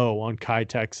like low on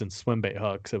Kitechs and swim bait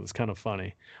hooks. It was kind of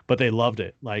funny, but they loved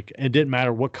it. Like it didn't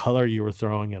matter what color you were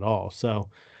throwing at all. So,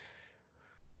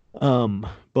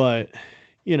 but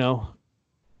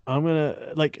I'm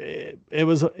gonna like it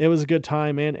was a good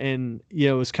time, man. And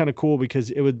it was kind of cool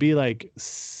because it would be like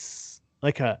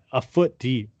a foot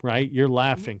deep, right? You're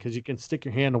laughing because you can stick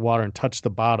your hand in the water and touch the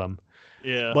bottom.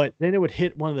 Yeah. But then it would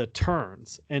hit one of the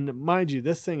turns. And mind you,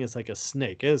 this thing is like a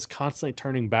snake. It is constantly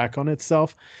turning back on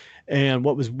itself. And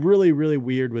what was really, really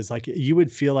weird was like you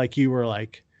would feel like you were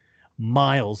like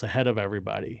miles ahead of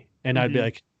everybody. And I'd be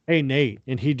like, hey, Nate.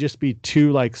 And he'd just be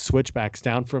 2 like switchbacks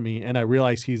down from me. And I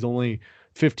realized he's only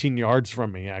 15 yards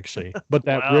from me, actually. But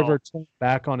that river turned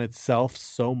back on itself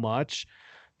so much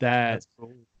that,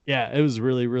 yeah, it was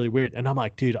really, really weird. And I'm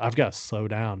like, dude, I've got to slow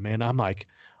down, man. I'm like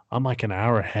an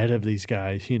hour ahead of these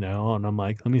guys, and I'm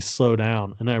like, let me slow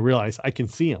down. And I realize I can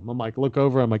see him. I'm like, look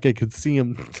over. I'm like, I could see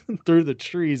him through the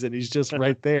trees and he's just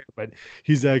right there. But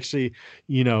he's actually,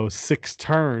 6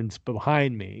 turns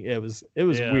behind me. It was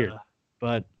weird.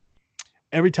 But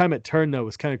every time it turned, though, it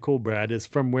was kind of cool, Brad, is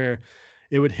from where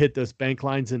it would hit those bank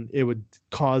lines and it would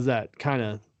cause that kind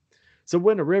of. So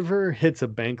when a river hits a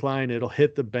bank line, it'll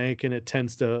hit the bank and it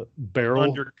tends to barrel.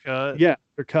 Undercut. Yeah,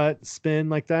 undercut, spin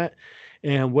like that.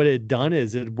 And what it had done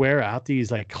is it'd wear out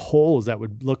these like holes that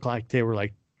would look like they were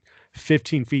like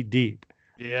 15 feet deep.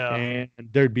 Yeah. And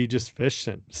there'd be just fish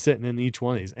sitting in each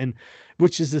one of these. And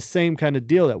which is the same kind of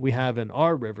deal that we have in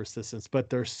our river systems, but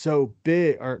they're so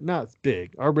big, or not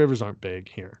big. Our rivers aren't big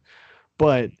here,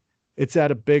 but it's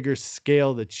at a bigger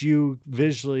scale that you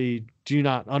visually do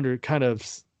not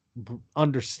understand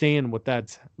what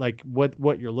that's like,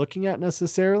 what you're looking at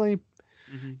necessarily.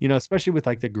 Especially with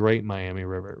like the Great Miami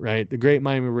River, right? The Great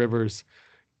Miami Rivers,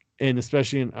 and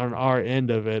especially on our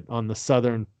end of it, on the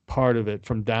southern part of it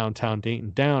from downtown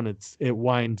Dayton down, it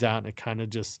winds out and it kind of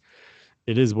just,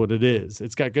 it is what it is.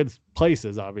 It's got good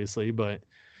places, obviously, but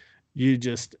you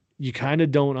kind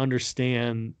of don't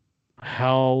understand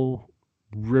how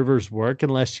rivers work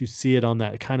unless you see it on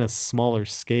that kind of smaller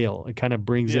scale. It kind of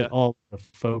brings it all to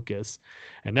focus.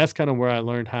 And that's kind of where I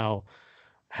learned how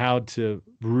to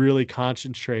really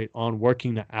concentrate on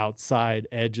working the outside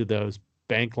edge of those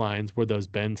bank lines where those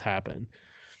bends happen.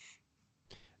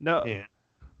 No,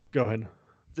 go ahead.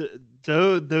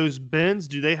 Those bends,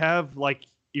 do they have like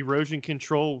erosion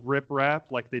control riprap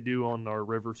like they do on our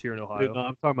rivers here in Ohio? Dude, no,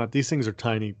 I'm talking about these things are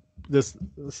tiny. This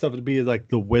stuff would be like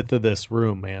the width of this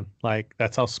room, man. Like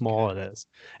that's how small it is,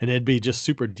 and it'd be just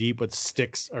super deep with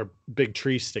sticks or big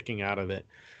trees sticking out of it.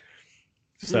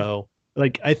 So.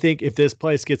 Like, I think if this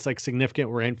place gets like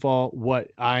significant rainfall,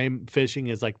 what I'm fishing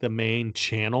is like the main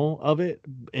channel of it,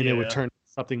 and it would turn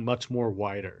something much more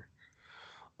wider.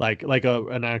 like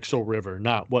an actual river,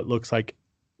 not what looks like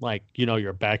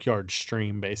your backyard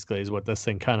stream. Basically, is what this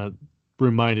thing kind of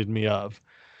reminded me of.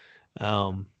 I'd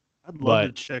love to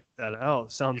But check that out. yeah,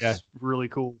 Sounds really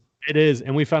cool. it is,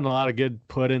 and we found a lot of good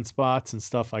put-in spots and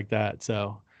stuff like that.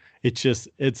 So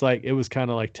it's like it was kind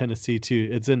of like Tennessee too.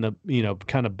 It's in the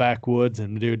kind of backwoods,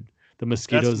 and dude, the That's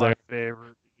mosquitoes my there,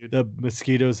 favorite, dude. the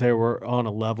mosquitoes there were on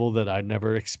a level that I'd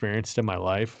never experienced in my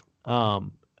life.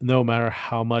 No matter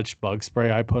how much bug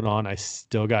spray I put on, I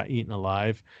still got eaten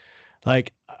alive.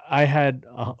 Like I had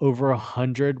over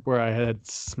 100 where I had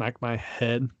smacked my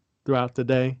head throughout the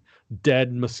day,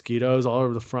 dead mosquitoes all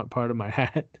over the front part of my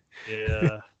hat.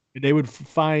 Yeah. They would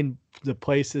find the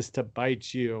places to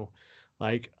bite you,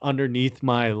 like underneath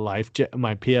my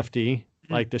my PFD,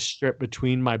 like the strip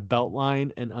between my belt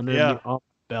line and underneath Yeah. my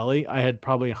belly. I had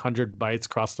probably 100 bites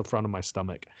across the front of my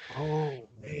stomach. Oh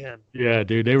man. Yeah,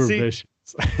 dude, they were See, vicious.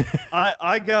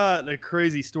 I got a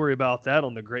crazy story about that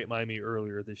on the Great Miami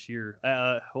earlier this year.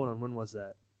 Hold on, when was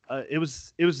that? It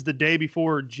was the day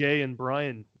before Jay and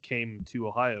Brian came to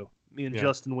Ohio. Me and Yeah.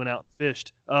 Justin went out and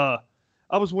fished.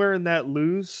 I was wearing that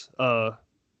Lose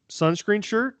sunscreen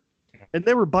shirt, and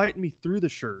they were biting me through the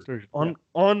shirt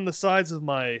on the sides of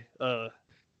my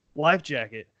life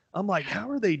jacket. I'm like, how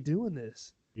are they doing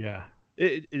this? Yeah.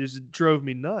 It just drove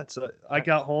me nuts. I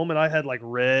got home and I had like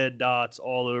red dots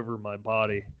all over my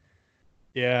body.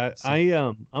 Yeah, So-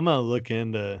 I'm gonna look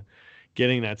into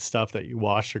getting that stuff that you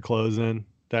wash your clothes in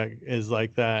that is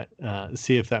like that.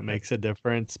 See if that makes a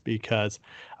difference because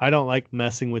I don't like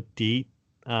messing with DEET.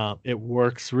 It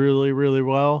works really, really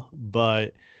well,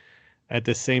 but at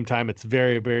the same time, it's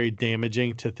very, very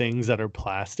damaging to things that are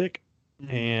plastic.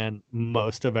 And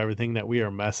most of everything that we are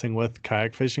messing with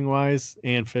kayak fishing wise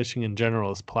and fishing in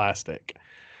general is plastic.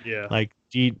 Yeah. Like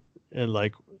DEET,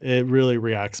 like it really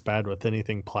reacts bad with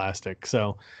anything plastic.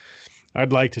 So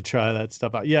I'd like to try that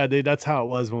stuff out. Yeah, dude, that's how it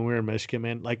was when we were in Michigan,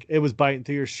 man. Like it was biting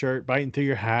through your shirt, biting through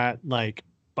your hat, like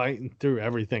biting through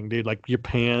everything, dude. Like your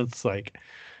pants, like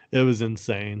it was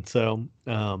insane. So,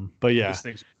 but yeah. Those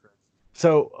things are crazy.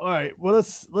 So, all right, well,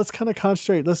 let's kind of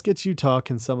concentrate. Let's get you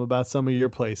talking about some of your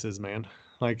places, man.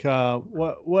 Like,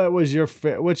 what was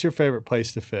what's your favorite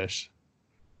place to fish,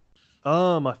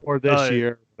 My or this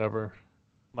year, whatever?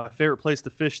 my favorite place to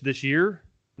fish this year.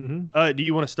 Mm-hmm. Do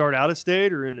you want to start out of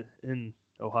state or in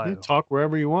Ohio? You talk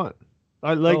wherever you want.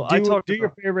 I Well, I talked do your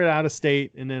about- favorite out of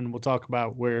state, and then we'll talk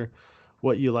about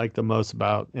what you like the most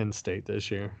about in state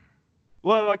this year.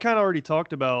 Well, I kind of already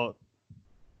talked about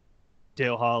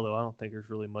Dale Hollow. I don't think there's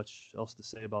really much else to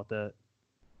say about that.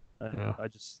 Yeah. I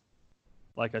just,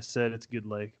 like I said, it's a good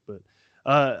lake. But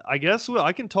I guess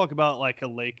I can talk about like a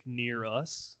lake near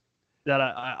us that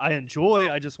I enjoy.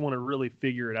 I just want to really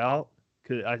figure it out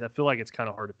because I feel like it's kind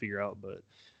of hard to figure out. But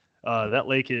that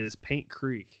lake is Paint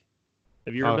Creek.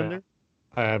 Have you ever been there?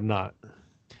 I have not.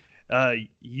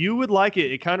 You would like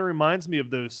it. It kind of reminds me of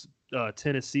those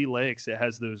Tennessee lakes. It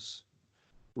has those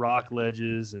rock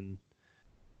ledges and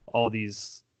all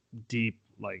these deep,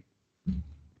 like,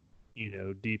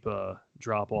 deep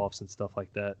drop offs and stuff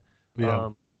like that. Yeah.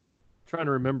 Trying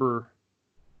to remember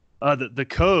the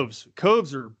coves.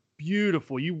 Coves are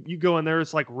beautiful. You go in there,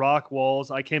 it's like rock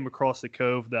walls. I came across the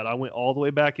cove that I went all the way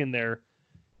back in there,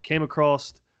 came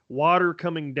across water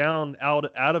coming down out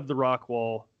of the rock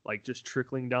wall, like just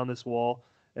trickling down this wall,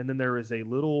 and then there is a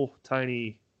little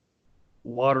tiny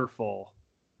waterfall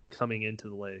coming into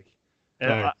the lake.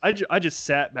 And Nice. I just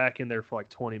sat back in there for like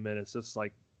 20 minutes. It's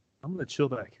like, I'm gonna chill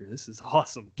back here. This is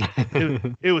awesome.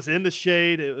 It was in the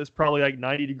shade. It was probably like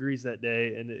 90 degrees that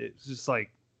day, and it was just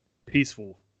like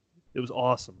peaceful. It was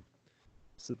awesome.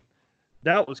 So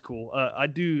that was cool. I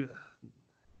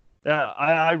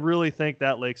really think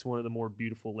that lake's one of the more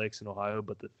beautiful lakes in Ohio,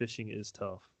 but the fishing is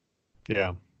tough.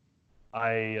 Yeah.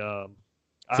 I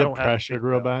Is don't it have to pressured figure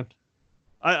real out- bad?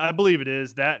 I believe it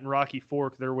is. That and Rocky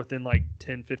Fork, they're within like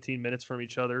 10, 15 minutes from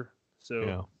each other. So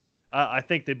Yeah. I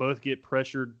think they both get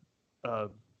pressured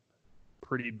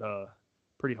pretty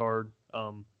hard.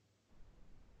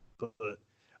 But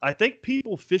I think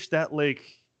people fish that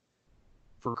lake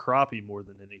for crappie more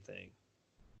than anything.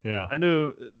 Yeah. I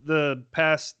know the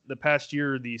past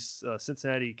year, the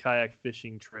Cincinnati Kayak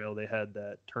Fishing Trail, they had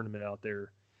that tournament out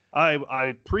there.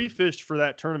 I pre-fished for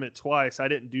that tournament twice. I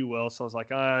didn't do well, so I was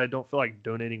like, I don't feel like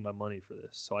donating my money for this,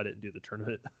 so I didn't do the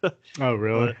tournament. Oh,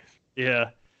 really? But,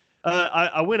 yeah.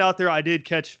 I went out there. I did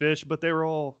catch fish, but they were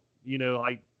all,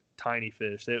 like tiny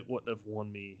fish. They wouldn't have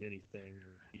won me anything,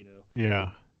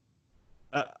 Yeah.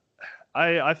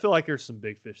 I feel like there's some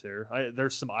big fish there.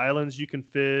 There's some islands you can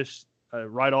fish.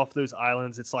 Right off those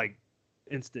islands, it's like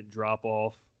instant drop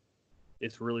off.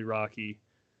 It's really rocky.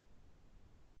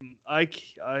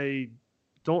 I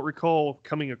don't recall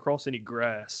coming across any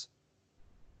grass,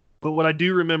 but what I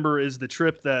do remember is the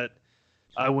trip that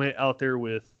I went out there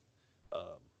with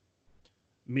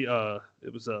me.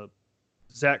 It was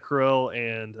Zach Carell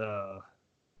and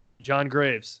John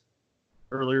Graves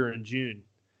earlier in June,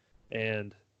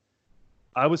 and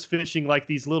I was fishing like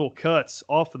these little cuts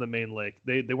off of the main lake.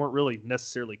 They weren't really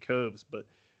necessarily coves, but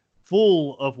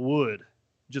full of wood,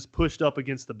 just pushed up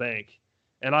against the bank,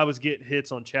 and I was getting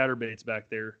hits on chatterbaits back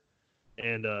there,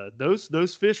 and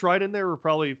those fish right in there were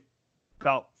probably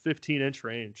about 15-inch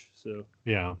range. So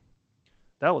Yeah.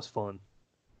 that was fun.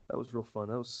 That was real fun.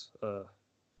 That was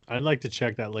I'd like to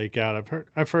check that lake out.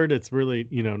 I've heard it's really,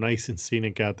 nice and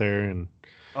scenic out there, and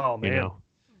oh you man. know.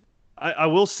 I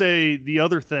will say the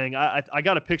other thing. I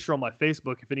got a picture on my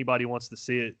Facebook if anybody wants to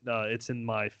see it. It's in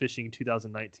my fishing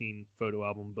 2019 photo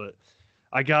album. But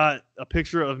I got a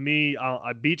picture of me.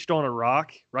 I beached on a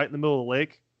rock right in the middle of the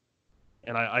lake,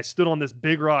 and I stood on this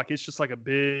big rock. It's just like a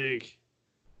big.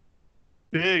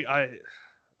 I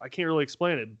can't really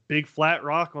explain it. Big flat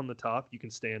rock on the top you can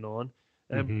stand on,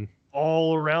 and Mhm.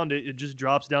 all around it just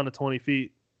drops down to 20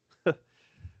 feet.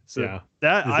 So Yeah.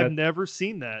 that Is I've that- never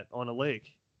seen that on a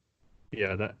lake.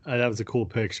 Yeah, that was a cool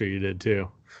picture you did too.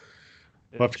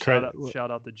 Yeah, We'll have to credit- shout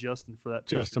out to Justin for that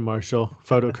picture. Justin Marshall,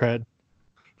 photo cred.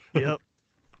 Yep.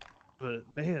 But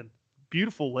man,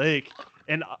 beautiful lake.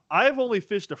 And I've only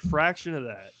fished a fraction of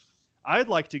that. I'd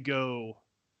like to go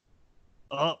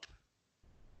up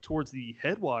towards the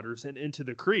headwaters and into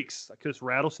the creeks, because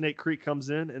Rattlesnake Creek comes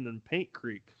in and then Paint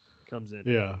Creek comes in.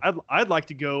 Yeah. I'd like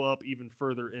to go up even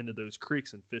further into those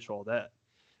creeks and fish all that,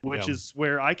 which Yeah. is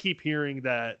where I keep hearing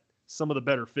that some of the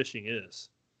better fishing is.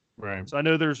 Right. So I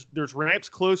know there's ramps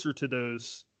closer to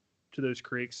those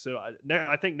creeks. So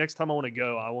I think next time I want to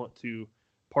go, I want to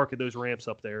park at those ramps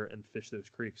up there and fish those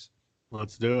creeks.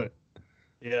 Let's do it.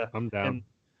 Yeah. I'm down. And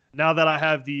now that I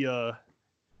have the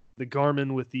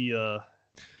Garmin with the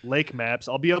lake maps,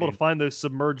 I'll be able to find those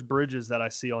submerged bridges that I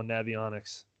see on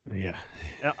Navionics. Yeah.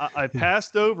 I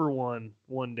passed over one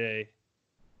day.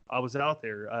 I was out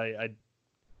there.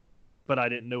 But I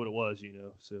didn't know what it was,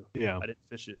 so Yeah. I didn't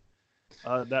fish it.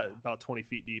 That about 20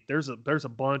 feet deep. There's a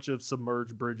bunch of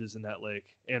submerged bridges in that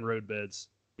lake and road beds.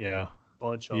 Yeah.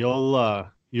 Bunch of them.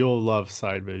 You'll love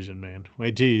Side Vision, man.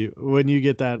 Wait till when you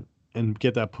get that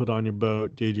put on your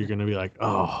boat, dude, you're gonna be like,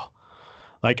 oh,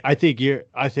 like I think you're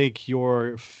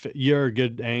a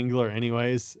good angler,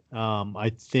 anyways.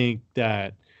 I think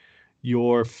that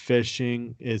your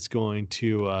fishing is going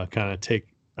to kind of take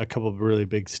a couple of really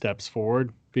big steps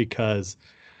forward, because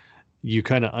you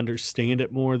kind of understand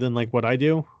it more than like what I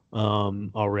do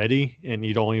already, and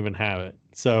you don't even have it.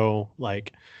 So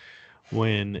like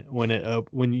when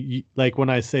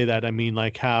I say that, I mean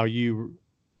like how you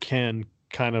can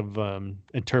kind of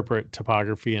interpret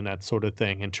topography and that sort of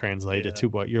thing and translate it to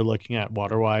what you're looking at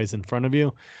water-wise in front of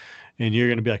you, and you're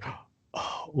going to be like,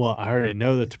 oh, well, I already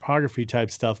know the topography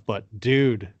type stuff, but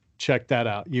dude, check that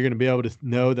out. You're going to be able to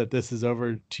know that this is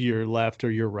over to your left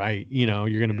or your right. You're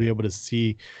going to be able to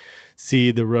see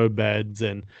the road beds.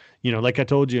 And like I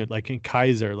told you, like in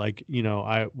Kaiser, like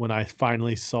when I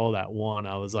finally saw that one,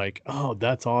 I was like, oh,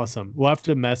 that's awesome. We'll have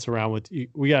to mess around with you.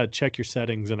 We got to check your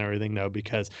settings and everything though,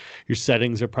 because your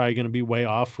settings are probably going to be way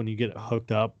off when you get it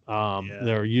hooked up.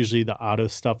 They're usually the auto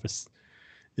stuff is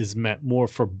meant more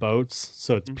for boats,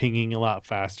 so it's pinging a lot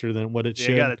faster than what it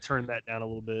should. You got to turn that down a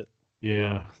little bit.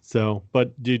 Yeah. So,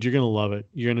 but dude, you're gonna love it.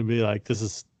 You're gonna be like,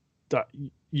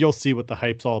 you'll see what the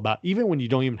hype's all about. Even when you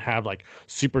don't even have like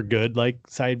super good like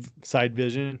side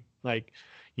vision, like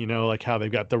like how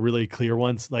they've got the really clear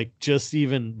ones. Like just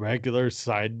even regular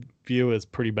side view is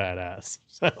pretty badass.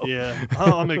 So. Yeah.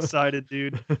 Oh, I'm excited,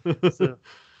 dude. So,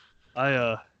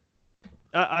 I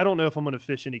don't know if I'm gonna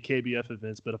fish any KBF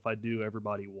events, but if I do,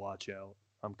 everybody watch out.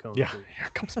 I'm coming. Yeah. Here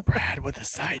comes Brad with a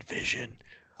side vision.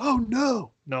 Oh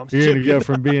no! No, I'm You're joking. gonna go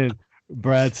from being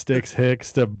Brad Sticks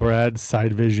Hicks to Brad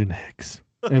Side Vision Hicks,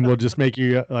 and we'll just make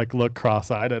you like look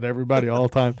cross-eyed at everybody all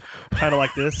the time. Kind of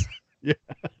like this. Yeah,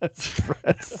 that's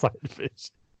Brad Side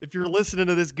Vision. If you're listening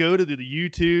to this, go to the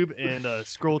YouTube and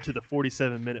scroll to the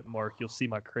 47-minute mark. You'll see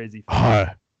my crazy face.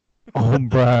 Hi, I'm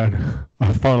Brad.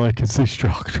 I finally can see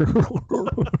structure.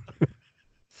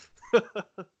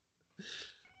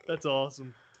 That's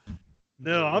awesome.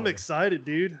 No, I'm excited,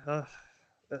 dude.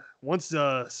 Once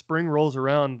spring rolls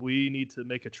around, we need to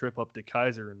make a trip up to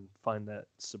Kaiser and find that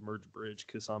submerged bridge,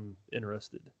 because I'm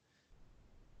interested.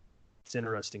 It's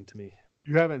interesting to me.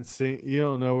 You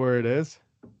don't know where it is?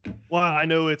 Well, I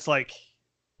know it's like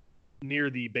near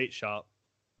the bait shop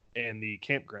and the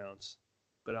campgrounds,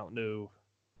 but I don't know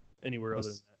anywhere other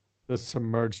than that. The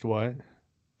submerged what?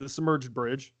 The submerged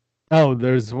bridge. Oh,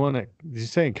 there's one at, did you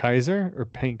say Kaiser or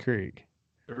Paint Creek?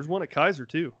 There's one at Kaiser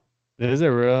too. Is it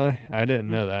really? I didn't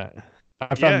Mhm. know that. I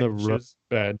Yeah, found the it road shows.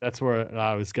 bed. That's where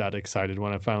I was got excited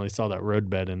when I finally saw that road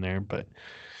bed in there. But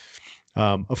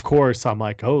of course, I'm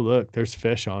like, oh look, there's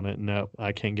fish on it. Nope,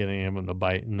 I can't get any of them to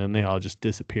bite, and then they all just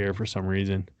disappear for some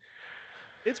reason.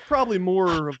 It's probably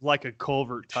more of like a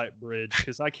culvert type bridge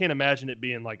because I can't imagine it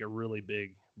being like a really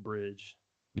big bridge.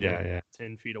 Yeah, yeah,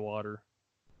 10 feet of water.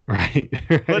 right.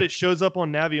 But it shows up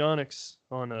on Navionics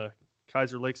on a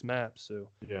Kaiser Lakes map, so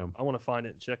yeah. I want to find it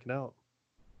and check it out.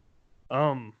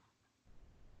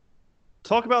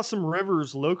 Talk about some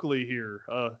rivers locally here.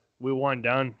 We'll wind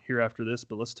down here after this,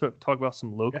 but let's talk about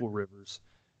some local rivers.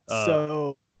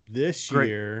 So this great.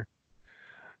 year,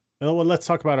 well, let's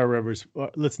talk about our rivers.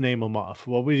 Let's name them off.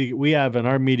 Well, we have in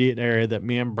our immediate area that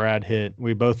me and Brad hit.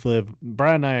 We both live.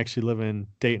 Brad and I actually live in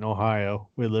Dayton, Ohio.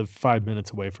 We live 5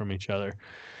 minutes away from each other.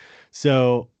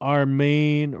 So our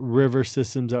main river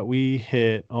systems that we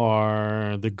hit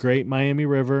are the Great Miami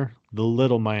River, the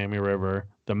Little Miami River,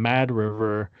 the Mad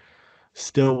River,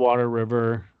 Stillwater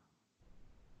River,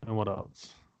 and what else?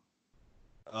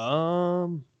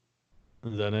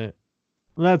 Is that it?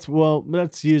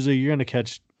 That's usually you're gonna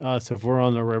catch us if we're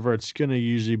on the river. It's gonna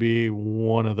usually be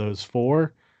one of those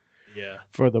four Yeah.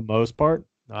 for the most part.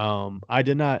 I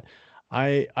did not.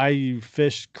 I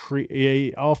fish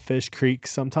creek. I'll fish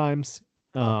creeks sometimes.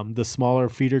 The smaller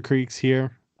feeder creeks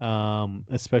here,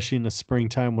 especially in the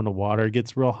springtime when the water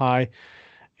gets real high,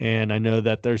 and I know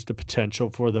that there's the potential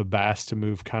for the bass to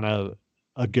move kind of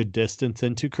a good distance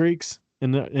into creeks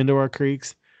into our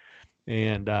creeks,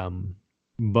 and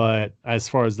but as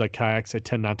far as the kayaks, I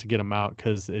tend not to get them out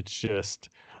because it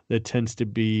tends to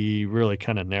be really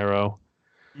kind of narrow.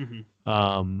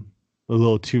 Mm-hmm. A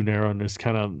little too narrow, and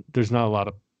there's not a lot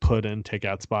of put in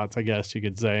takeout spots, I guess you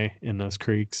could say, in those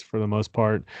creeks for the most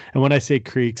part. And when I say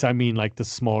creeks, I mean like the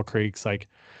small creeks, like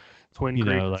Twin you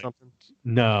Creek know, or like something.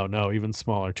 no, even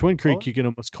smaller. Twin Creek, Oh, you can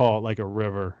almost call it like a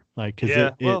river, like because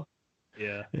yeah. Well,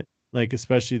 yeah. like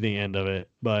especially the end of it.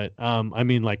 But I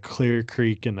mean like Clear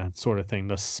Creek and that sort of thing.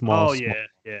 The small, Oh, small.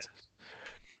 yeah.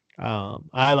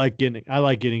 I like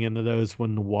getting into those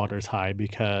when the water's high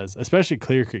because especially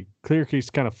Clear Creek. Clear Creek's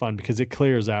kind of fun because it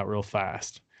clears out real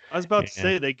fast. I was about to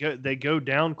And say they go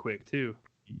down quick too.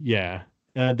 yeah,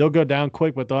 they'll go down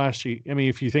quick, but they'll actually. I mean,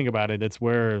 if you think about it, it's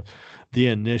where the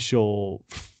initial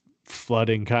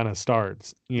flooding kind of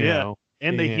starts. You Yeah. know,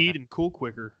 And they and heat and cool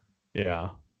quicker. yeah,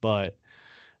 but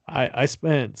I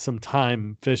spent some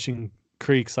time fishing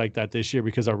creeks like that this year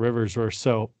because our rivers were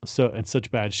so in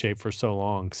such bad shape for so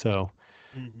long. So,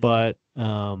 Mhm. but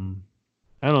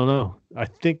I don't know. I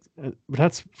think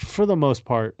that's for the most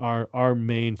part our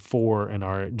main four in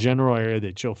our general area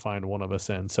that you'll find one of us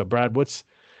in. So, Brad,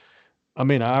 I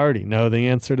mean, I already know the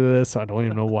answer to this. I don't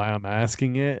even know why I'm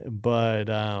asking it. But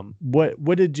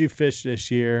what did you fish this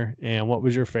year, and what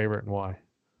was your favorite and why?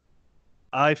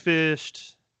 I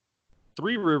fished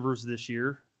 3 rivers this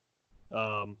year.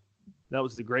 That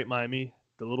was the Great Miami,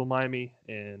 the Little Miami,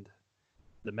 and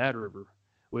the Mad River,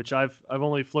 which I've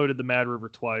only floated the Mad River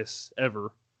twice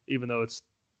ever, even though it's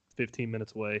 15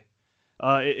 minutes away.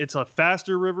 It's a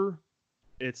faster river.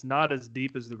 It's not as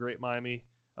deep as the Great Miami.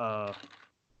 That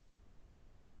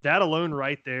alone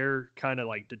right there kind of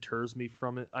like deters me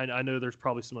from it. I know there's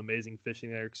probably some amazing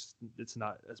fishing there. It's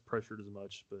not as pressured as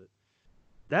much, but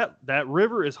that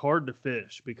river is hard to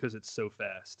fish because it's so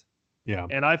fast. Yeah.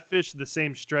 And I fished the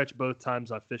same stretch both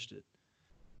times I fished it,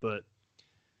 but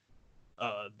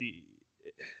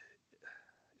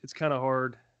it's kind of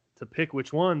hard to pick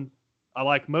which one I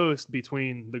like most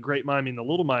between the Great Miami and the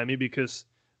Little Miami because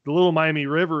the Little Miami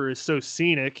River is so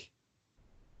scenic,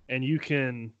 and you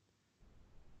can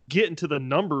get into the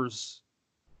numbers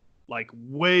like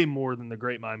way more than the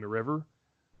Great Miami River.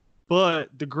 But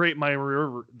the Great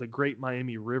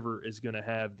Miami River is going to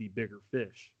have the bigger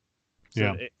fish. So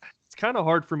Yeah. it's kind of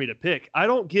hard for me to pick. I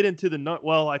don't get into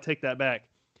well, I take that back.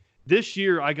 This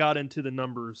year I got into the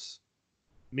numbers.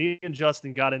 Me and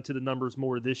Justin got into the numbers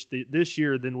more this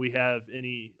year than we have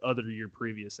any other year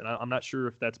previous. And I'm not sure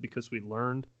if that's because we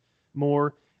learned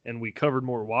more and we covered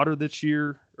more water this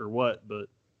year or what, but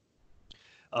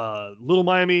Little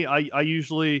Miami, I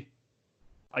usually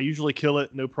kill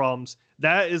it, no problems.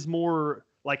 That is more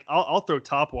like I'll throw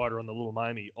top water on the Little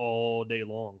Miami all day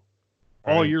long,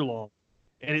 all year long,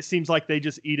 and it seems like they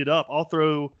just eat it up. I'll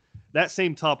throw that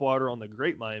same top water on the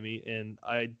Great Miami, and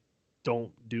I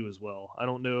don't do as well. I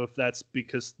don't know if that's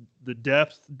because the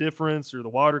depth difference or the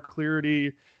water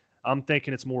clarity. I'm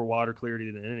thinking it's more water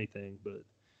clarity than anything, but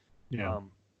Yeah.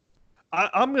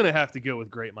 I'm gonna have to go with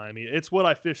Great Miami. It's what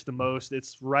I fish the most.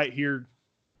 It's right here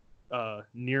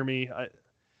near me.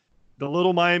 The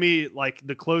Little Miami, like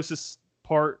the closest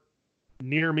part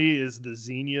near me is the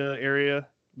Xenia area,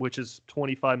 which is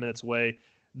 25 minutes away.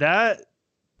 That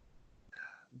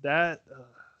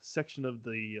section of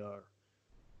the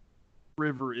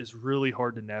river is really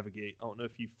hard to navigate. I don't know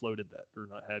if you floated that or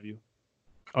not. Have you?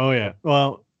 Oh yeah.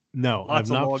 Well, no, Lots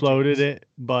I've of not log floated jams. it,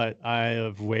 but I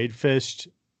have wade fished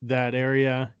that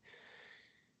area.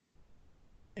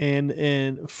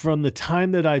 And from the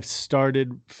time that I've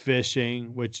started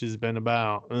fishing, which has been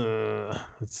about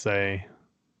let's say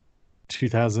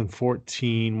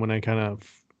 2014, when I kind of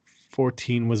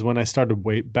 14 was when I started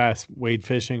wade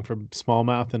fishing for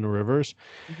smallmouth in the rivers.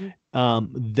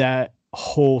 That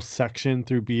whole section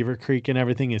through Beaver Creek and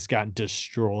everything has gotten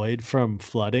destroyed from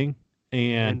flooding,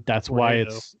 and that's why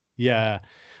tornado. it's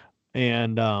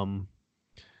and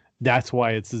that's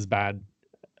why it's as bad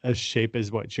a shape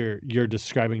as what you're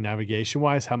describing navigation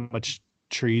wise. How much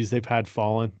trees they've had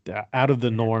fallen out of the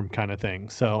norm, kind of thing.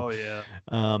 So, Oh yeah,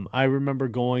 I remember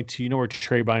going to, you know where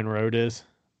Treebine Road is.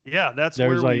 yeah. That's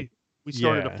There's where like we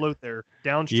started to yeah. float there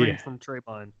downstream Yeah. from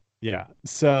Treebine. Yeah.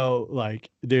 So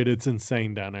like, dude, it's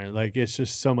insane down there. Like, it's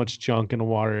just so much junk in the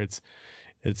water.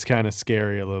 It's kind of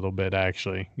scary a little bit,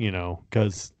 actually, you know,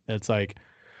 because it's like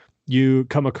you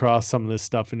come across some of this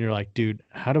stuff and you're like, dude,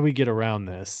 how do we get around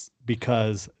this?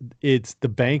 Because the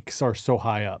banks are so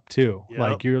high up too. Yep.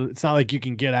 Like it's not like you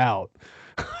can get out.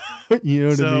 You know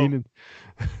what I So- mean?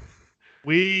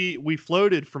 We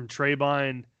floated from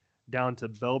Treebine down to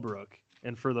Bellbrook,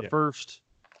 and for the Yeah. first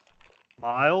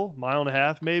mile and a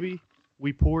half, maybe,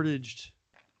 we portaged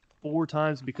 4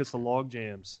 times because of log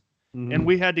jams. Mhm. And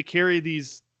we had to carry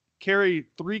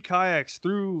 3 kayaks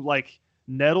through like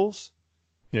nettles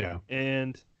yeah.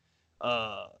 and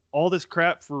all this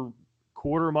crap for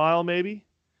quarter mile, maybe.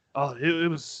 Oh, it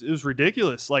was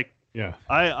ridiculous. Like, Yeah.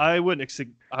 I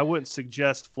wouldn't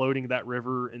suggest floating that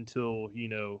river until,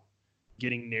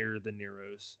 getting near the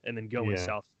Neros and then going Yeah.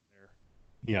 south from there.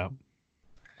 Yeah.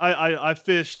 I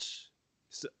fished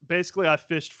basically I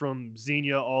fished from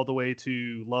Xenia all the way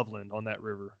to Loveland on that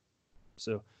river.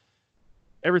 So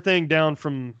everything down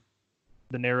from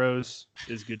the Narrows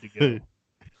is good to go.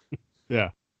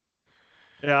 Yeah.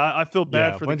 Yeah, I feel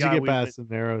bad Yeah. for the Once you guy get we past went,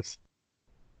 the narrows.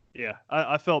 yeah,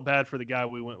 I felt bad for the guy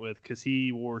we went with because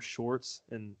he wore shorts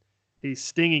and he's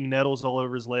stinging nettles all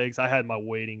over his legs. I had my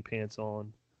wading pants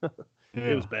on.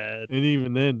 It was bad. And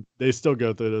even then, they still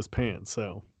go through those pants.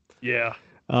 So, Yeah.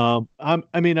 I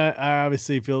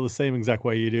obviously feel the same exact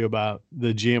way you do about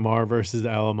the GMR versus the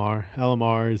LMR.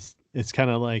 LMR it's kind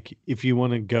of like if you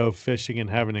want to go fishing and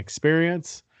have an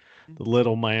experience, the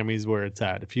Little Miami's where it's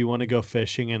at. If you want to go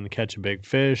fishing and catch a big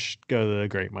fish, go to the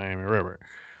Great Miami River.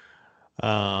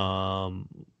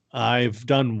 I've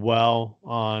done well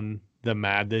on the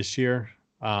MAD this year.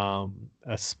 I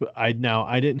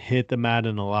didn't hit the MAD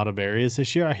in a lot of areas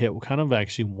this year. I hit kind of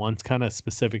actually one kind of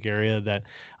specific area that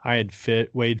I had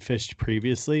wade fished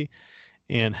previously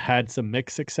and had some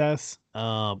mixed success.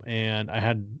 And I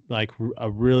had like a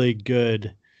really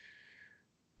good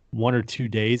 1 or 2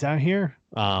 days out here.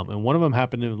 And one of them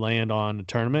happened to land on a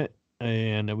tournament,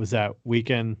 and it was that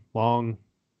weekend long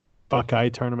Buckeye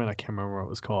tournament. I can't remember what it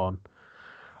was called.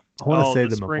 I want to say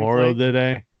the Spring Memorial Fling?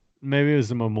 Day. Maybe it was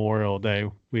the Memorial Day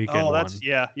weekend. Oh, that's one.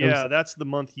 yeah. That's the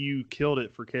month you killed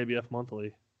it for KBF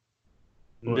Monthly.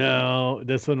 No,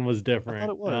 this one was different.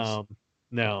 it was.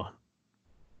 No.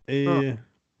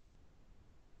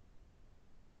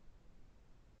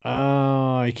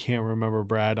 Oh, I can't remember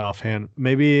Brad offhand.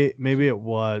 Maybe it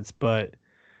was, but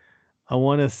I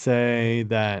want to say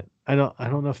that I don't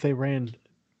know if they ran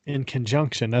in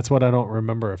conjunction. That's what I don't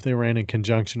remember, if they ran in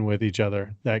conjunction with each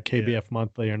other, that KBF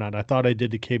Monthly or not. I thought I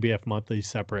did the KBF Monthly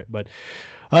separate, but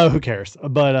who cares?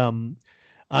 But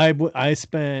I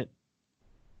spent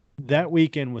that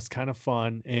weekend was kind of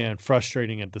fun and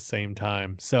frustrating at the same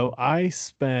time. So I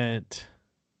spent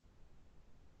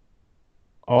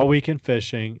all weekend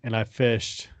fishing, and I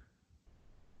fished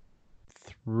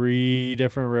 3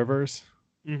 different rivers.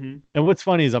 Mm-hmm. And what's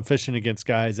funny is I'm fishing against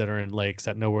guys that are in lakes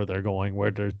that know where they're going,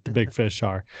 where the big fish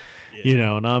are,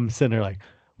 Yeah. and I'm sitting there like,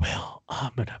 well,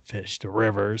 I'm going to fish the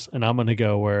rivers and I'm going to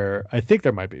go where I think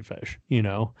there might be fish,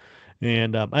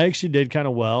 and I actually did kind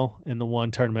of well in the one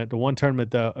tournament, the one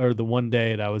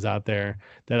day that I was out there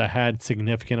that I had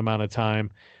significant amount of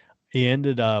time. He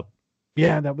ended up,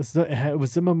 it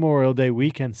was the Memorial Day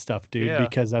weekend stuff, dude, Yeah.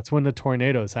 because that's when the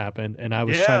tornadoes happened and I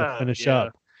was trying to finish yeah.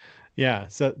 up. Yeah,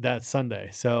 so that's Sunday.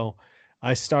 So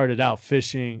I started out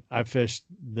fishing. I fished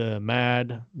the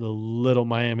Mad, the Little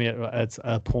Miami at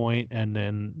a point, and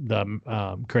then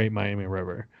the Great Miami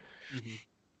River,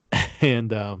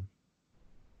 and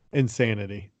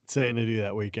insanity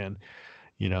that weekend.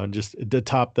 And just to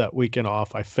top that weekend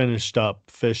off, I finished up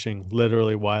fishing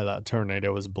literally while that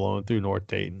tornado was blowing through North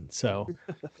Dayton. So,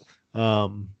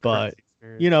 but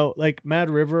like Mad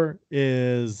River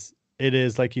is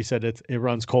like you said, it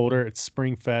runs colder. It's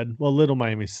spring fed. Well, Little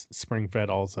Miami's spring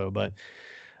fed also, but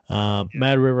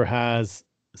Mad River has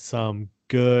some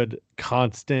good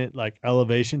constant like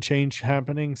elevation change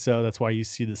happening. So that's why you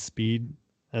see the speed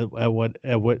at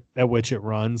which it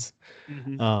runs.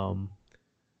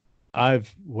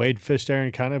 I've wade fished there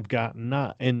and kind of gotten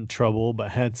not in trouble, but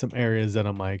had some areas that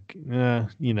I'm like,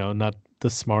 not the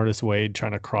smartest wade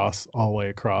trying to cross all the way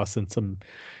across in some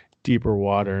deeper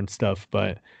water and stuff.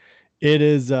 But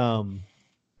it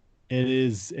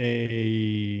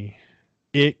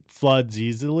floods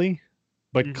easily,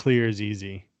 but clears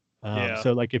easy.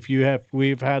 So like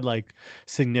we've had like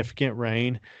significant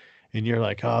rain and you're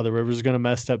like, oh, the river's going to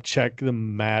mess up. Check the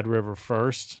Mad River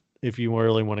first if you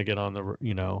really want to get on the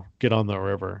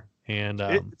river. And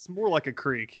it's more like a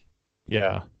creek.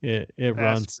 Yeah, it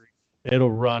runs. Creek. It'll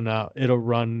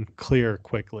run clear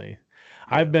quickly. Yeah.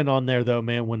 I've been on there though,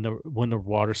 man, when the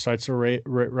water starts to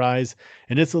rise,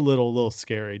 and it's a little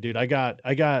scary, dude. I got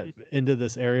into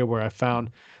this area where I found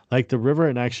like the river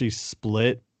and actually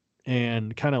split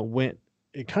and it kind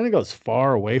of goes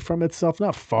far away from itself,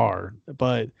 not far,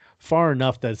 but far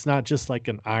enough that it's not just like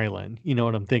an island. You know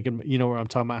what I'm thinking? You know where I'm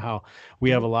talking about, how we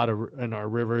have a lot of, in our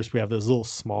rivers, we have those little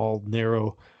small,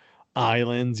 narrow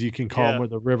islands, you can call them, where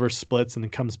the river splits and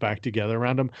it comes back together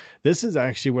around them. This is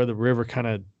actually where the river kind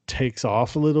of takes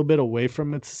off a little bit away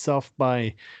from itself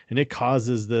and it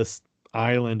causes this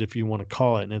island, if you want to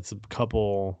call it, and it's a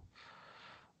couple,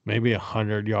 maybe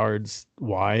 100 yards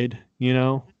wide,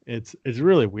 it's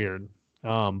really weird.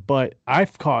 But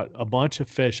I've caught a bunch of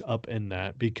fish up in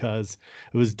that because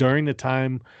it was during the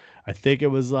time, I think it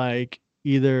was like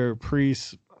either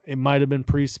it might have been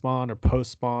pre-spawn or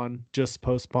post-spawn, just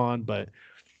post-spawn, but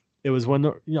it was when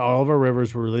all of our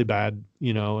rivers were really bad,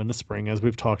 in the spring, as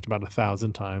we've talked about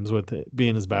 1,000 times, with it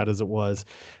being as bad as it was.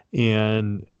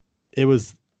 And it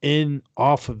was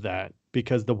off of that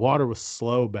because the water was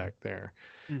slow back there.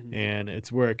 And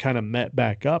it's where it kind of met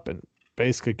back up and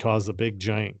basically caused a big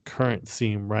giant current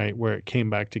seam right where it came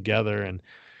back together. And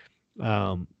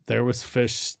there was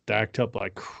fish stacked up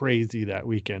like crazy that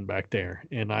weekend back there.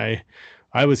 And I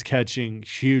was catching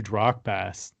huge rock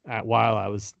bass while I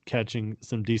was catching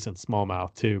some decent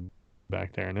smallmouth too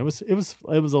back there. And it was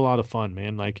a lot of fun,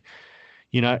 man. Like,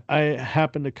 I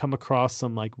happened to come across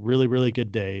some like really, really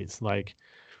good days. Like,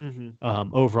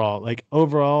 overall,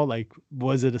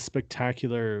 was it a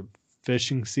spectacular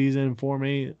fishing season for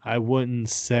me? I wouldn't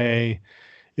say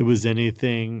it was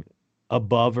anything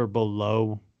above or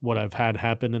below what I've had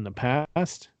happen in the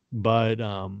past, but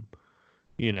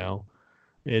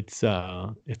it's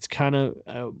kind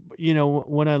of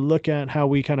when I look at how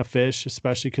we kind of fish,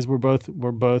 especially because we both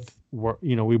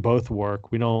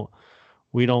work. We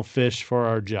don't fish for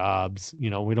our jobs. We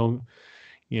don't.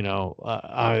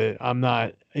 I'm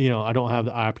not, I don't have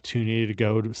the opportunity to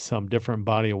go to some different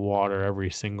body of water every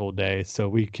single day. So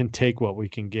we can take what we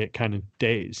can get kind of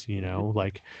days,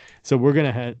 like, so we're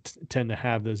going to tend to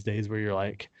have those days where you're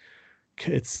like,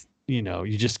 it's,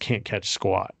 you just can't catch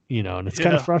squat, and it's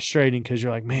kind of frustrating because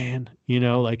you're like, man,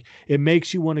 like it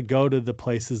makes you want to go to the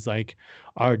places like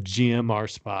our GMR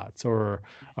spots or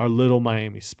our Little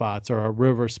Miami spots or our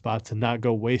river spots and not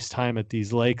go waste time at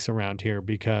these lakes around here,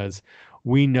 because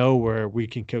we know where we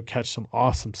can go catch some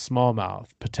awesome smallmouth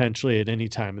potentially at any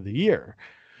time of the year.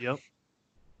 Yep.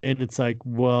 And it's like,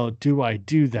 well, do I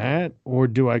do that or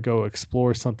do I go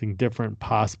explore something different?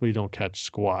 Possibly don't catch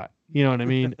squat. You know what I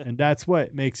mean? And that's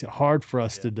what makes it hard for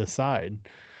us to decide,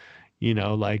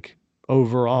 like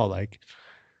overall, like,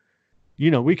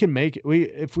 we can make it.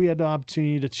 If we had the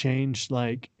opportunity to change,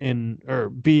 or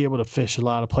be able to fish a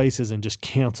lot of places and just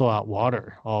cancel out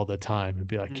water all the time and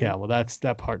be like, yeah, well,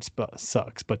 that part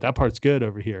sucks, but that part's good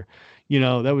over here.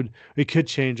 It could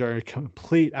change our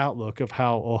complete outlook of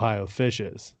how Ohio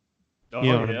fishes. Oh,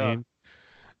 you know what I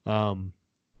mean?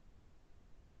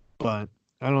 But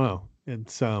I don't know.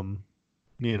 It's the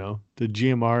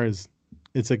GMR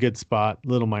it's a good spot.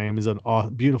 Little Miami is a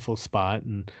beautiful spot,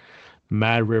 and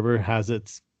Mad River has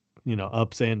its,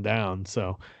 ups and downs.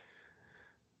 So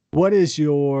what is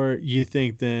you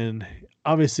think then?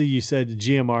 Obviously you said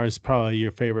GMR is probably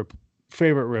your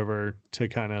favorite river to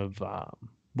kind of,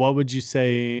 what would you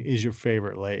say is your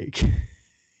favorite lake?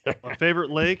 My favorite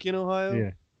lake in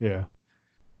Ohio? Yeah.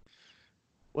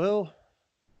 Well,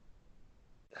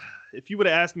 if you would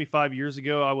have asked me 5 years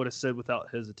ago, I would have said without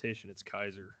hesitation it's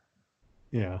Kaiser,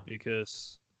 Yeah.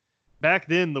 because back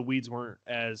then the weeds weren't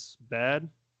as bad,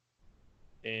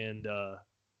 and the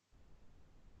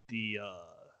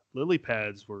lily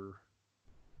pads were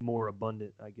more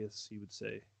abundant, I guess you would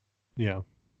say. Yeah.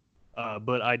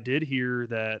 But I did hear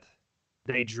that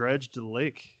they dredged the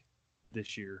lake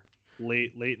this year,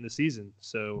 late in the season.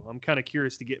 So I'm kind of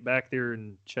curious to get back there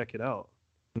and check it out.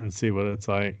 And see what it's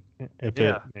like.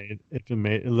 Yeah. If it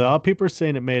made, a lot of people are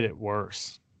saying it made it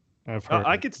worse. I've heard.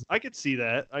 I could see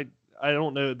that. I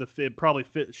don't know, it probably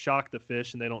shocked the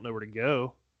fish and they don't know where to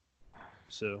go.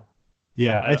 So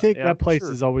Yeah, I think yeah, that place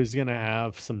sure. is always going to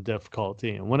have some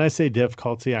difficulty. And when I say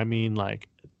difficulty, I mean like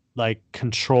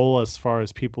control as far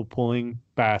as people pulling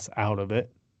bass out of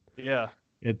it. Yeah.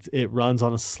 It runs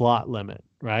on a slot limit,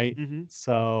 right? Mm-hmm.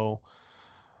 So,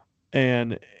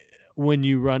 and when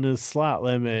you run a slot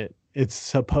limit, it's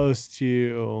supposed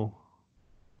to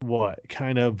what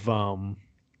kind of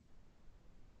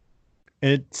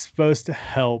it's supposed to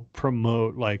help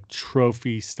promote like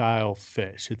trophy style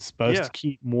fish. It's supposed Yeah. to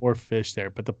keep more fish there.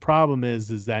 But the problem is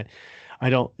that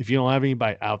if you don't have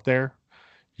anybody out there,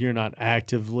 you're not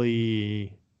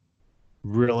actively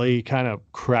really kind of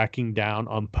cracking down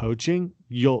on poaching,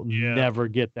 you'll Yeah. never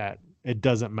get that. It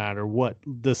doesn't matter what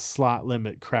the slot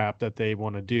limit crap that they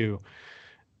want to do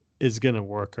is going to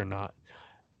work or not.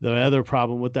 The other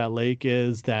problem with that lake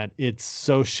is that it's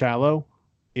so shallow,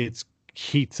 it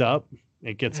heats up,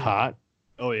 it gets hot,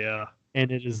 Oh yeah.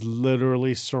 and it is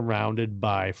literally surrounded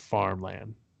by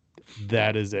farmland.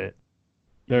 That is it.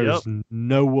 There's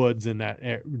no woods in that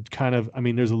kind of, I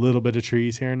mean, there's a little bit of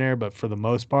trees here and there, but for the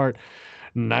most part,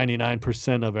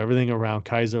 99% of everything around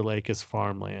Kaiser Lake is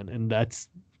farmland, and that's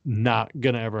not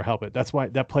going to ever help it. That's why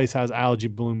that place has algae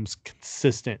blooms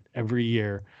consistent every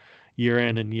year, year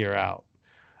in and year out.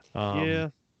 Yeah.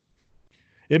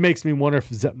 It makes me wonder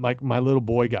if like my little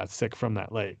boy got sick from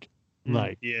that lake.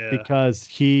 Like, Yeah. because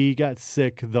he got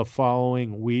sick the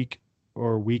following week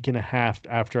or week and a half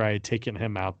after I had taken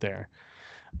him out there.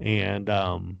 And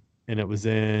it was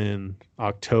in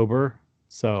October.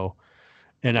 So,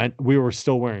 and we were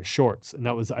still wearing shorts, and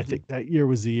that was, I think that year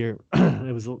was the year,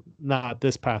 it was not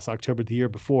this past October, the year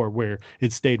before, where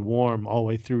it stayed warm all the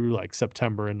way through like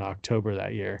September and October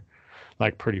that year,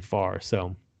 like pretty far.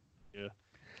 So, Yeah.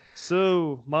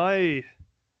 So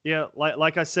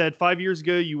like I said, 5 years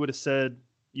ago, you would have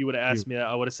asked me that.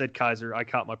 I would have said Kaiser. I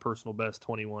caught my personal best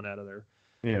 21 out of there.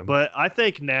 yeah. But I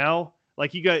think now,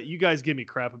 like you guys give me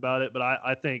crap about it, but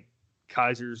I think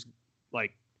Kaiser's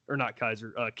like, or not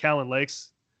Kaiser, Callan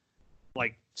Lake's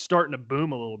like starting to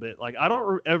boom a little bit. Like I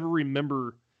don't ever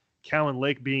remember Callan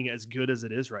Lake being as good as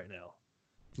it is right now.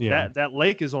 Yeah. That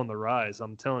lake is on the rise.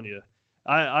 I'm telling you.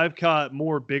 I've caught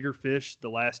more bigger fish the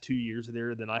last 2 years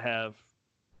there than I have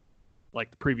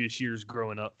like the previous years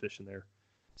growing up fishing there.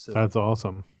 So That's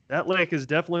awesome. that lake is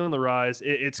definitely on the rise.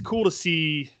 It's cool to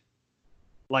see.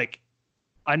 Like,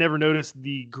 I never noticed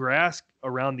the grass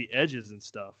around the edges and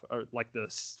stuff, or like the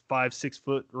 5-6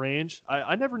 foot range.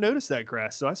 I never noticed that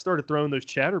grass, so I started throwing those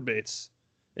chatterbaits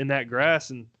in that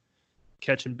grass and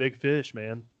catching big fish,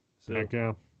 man. So Heck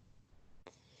yeah.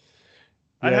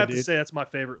 I'd Yeah, have to dude. say that's my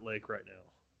favorite lake right now.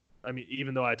 I mean,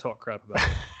 even though I talk crap about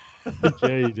it.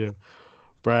 Yeah, you do.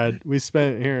 Brad, we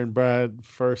spent hearing Brad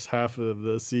first half of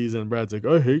the season. Brad's like,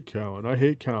 I hate Cowan. I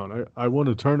hate Cowan. I won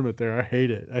a tournament there. I hate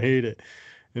it. I hate it.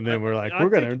 And then we're like, I we're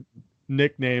think- gonna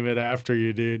nickname it after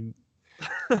you, dude.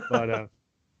 But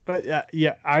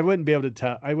yeah, I wouldn't be able to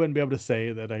tell. I wouldn't be able to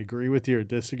say that I agree with you or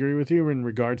disagree with you in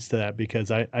regards to that, because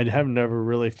I have never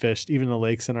really fished even the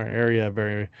lakes in our area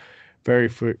very, very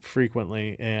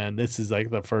frequently, and this is like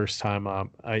the first time.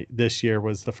 This year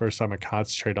was the first time I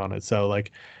concentrate on it. So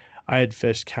like, I had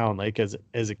fished Cowan Lake as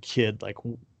a kid, like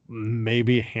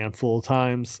maybe a handful of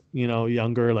times,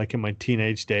 younger, like in my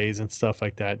teenage days and stuff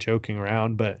like that, joking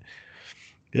around. But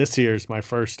this year is my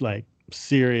first like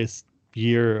serious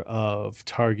year of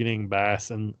targeting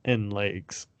bass in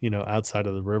lakes, outside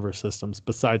of the river systems,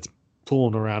 besides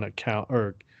fooling around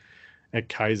at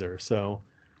Kaiser. So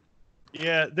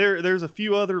Yeah, there's a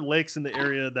few other lakes in the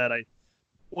area that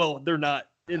they're not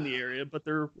in the area, but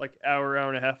they're like hour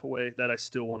and a half away that I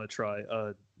still want to try.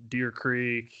 Deer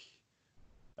Creek,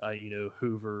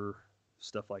 Hoover,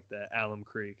 stuff like that. Alum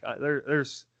Creek.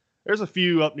 There's a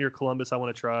few up near Columbus I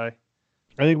want to try.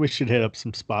 I think we should hit up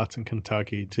some spots in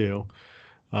Kentucky too.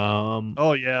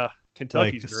 Oh yeah,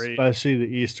 Kentucky's like, great. especially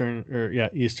the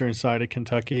eastern side of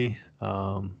Kentucky.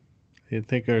 I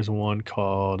think there's one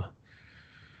called,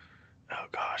 oh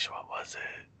gosh, what was it?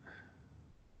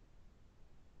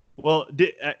 Well,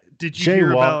 did you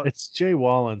hear about? It's Jay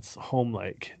Wallen's home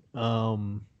lake.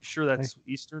 Sure, that's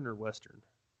Eastern or Western.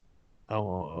 I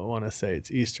want to say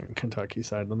it's Eastern Kentucky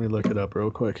side. Let me look it up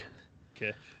real quick.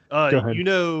 Okay. Go ahead.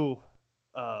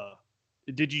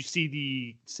 Did you see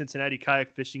the Cincinnati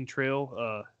Kayak Fishing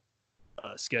Trail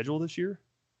schedule this year?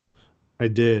 I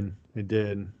did.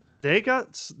 They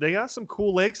got some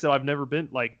cool lakes that I've never been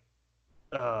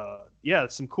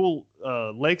some cool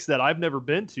lakes that I've never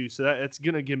been to. So it's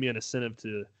gonna give me an incentive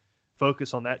to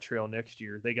focus on that trail next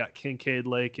year. They got Kincaid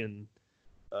Lake in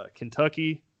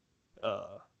Kentucky,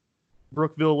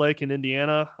 Brookville Lake in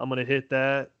Indiana. I'm gonna hit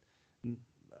that.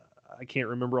 I can't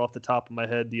remember off the top of my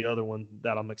head the other one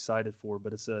that I'm excited for,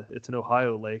 but it's an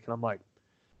Ohio lake, and I'm like,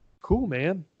 cool,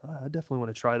 man. I definitely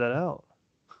want to try that out.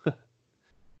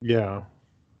 Yeah.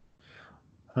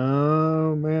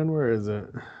 Oh man, where is it?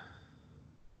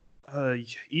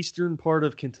 Eastern part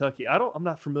of Kentucky. I'm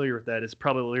not familiar with that. It's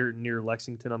probably near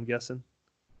Lexington, I'm guessing.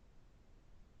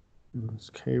 It's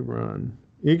Cave Run.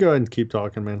 You go ahead and keep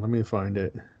talking, man. Let me find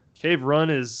it. Cave Run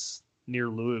is near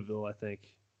Louisville, I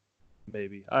think.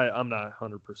 Maybe. I'm not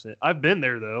 100%. I've been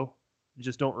there, though.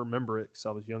 Just don't remember it because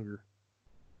I was younger.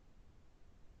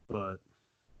 But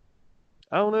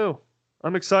I don't know.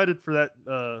 I'm excited for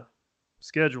that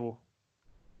schedule.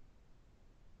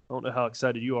 I don't know how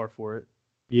excited you are for it.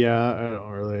 Yeah, I don't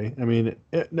really. I mean,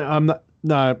 no, I'm not.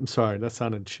 No, I'm sorry. That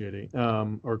sounded shitty.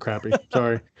 Or crappy.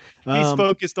 Sorry. He's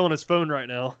focused on his phone right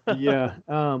now. Yeah.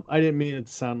 I didn't mean it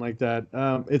to sound like that.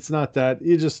 It's not that.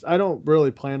 I don't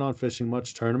really plan on fishing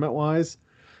much tournament wise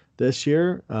this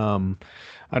year.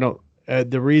 I don't.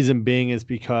 The reason being is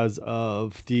because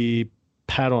of the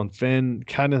paddle and fin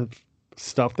kind of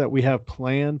stuff that we have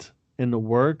planned in the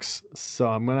works. So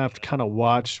I'm gonna have to kind of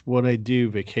watch what I do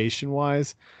vacation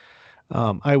wise.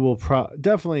 I will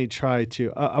definitely try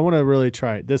to. I want to really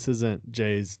try. This isn't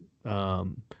Jay's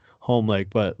home lake,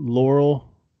 but Laurel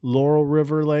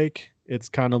River Lake. It's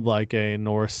kind of like a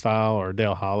North style or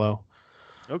Dale Hollow.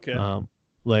 Okay.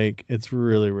 Lake. It's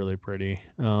really really pretty.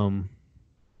 I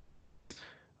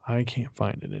can't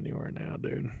find it anywhere now,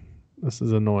 dude. This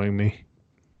is annoying me.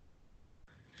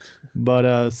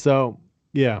 But so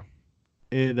yeah,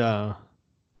 it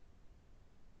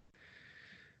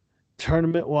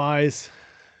tournament wise,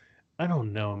 I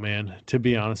don't know, man. To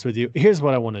be honest with you, here's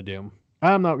what I want to do.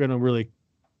 I'm not going to really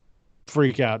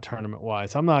freak out tournament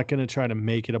wise. I'm not going to try to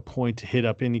make it a point to hit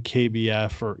up any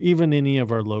KBF or even any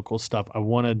of our local stuff. I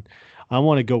want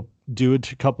to go do a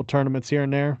couple tournaments here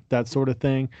and there, that sort of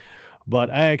thing.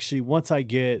 But I actually, once I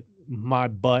get my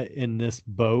butt in this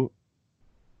boat,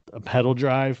 a pedal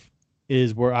drive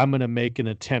is where I'm going to make an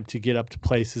attempt to get up to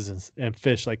places and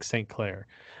fish like St. Clair.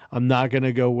 I'm not going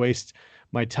to go waste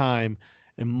my time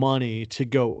and money to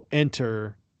go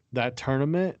enter that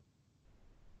tournament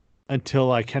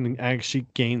until I can actually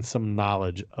gain some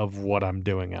knowledge of what I'm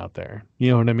doing out there.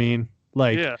 You know what I mean?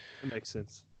 Like, yeah, that makes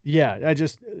sense. Yeah,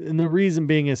 and the reason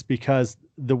being is because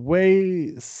the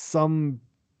way some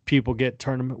people get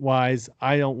tournament wise,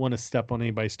 I don't want to step on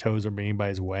anybody's toes or be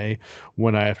anybody's way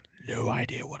when I have no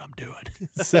idea what I'm doing.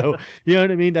 So, you know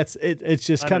what I mean? That's it. It's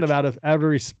just kind of out of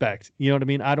respect. You know what I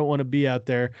mean? I don't want to be out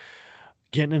there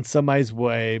getting in somebody's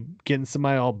way, getting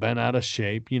somebody all bent out of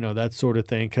shape, you know, that sort of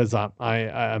thing. Cause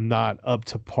I'm not up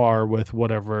to par with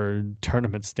whatever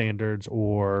tournament standards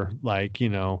or like, you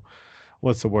know,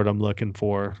 what's the word I'm looking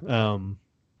for?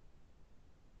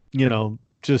 You know,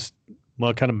 just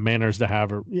what kind of manners to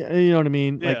have, or you know what I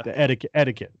mean? Yeah. Like the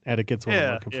etiquette's what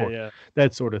I'm looking for. Yeah.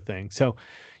 That sort of thing. So,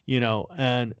 you know,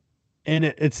 and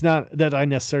it's not that I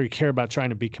necessarily care about trying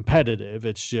to be competitive.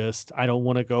 It's just, I don't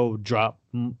want to go drop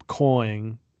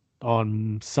coin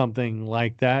on something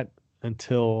like that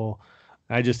until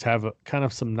I just have kind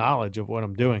of some knowledge of what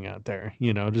I'm doing out there.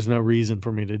 You know, there's no reason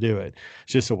for me to do it.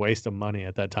 It's just a waste of money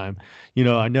at that time. You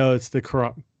know, I know it's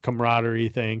the camaraderie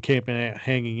thing, camping,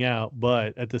 hanging out,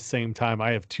 but at the same time,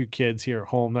 I have 2 kids here at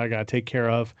home that I got to take care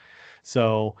of.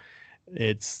 So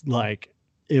it's like,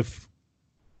 if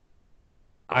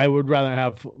I would rather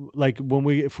have, like, when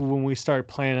we start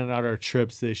planning out our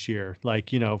trips this year,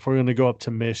 like, you know, if we're going to go up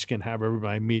to Michigan, have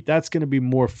everybody meet, that's going to be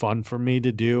more fun for me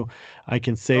to do. I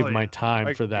can save my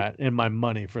time for that and my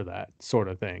money for that sort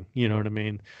of thing. You know what I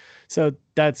mean? So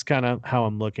that's kind of how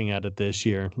I'm looking at it this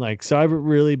year. Like, so I've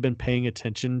really been paying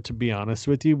attention, to be honest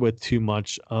with you, with too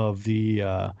much of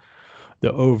the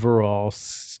overall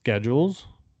schedules.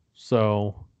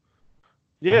 So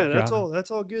yeah, that's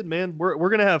all good, man. We're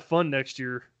gonna have fun next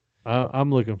year.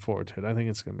 I'm looking forward to it. I think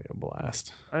it's gonna be a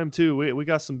blast. I am too. We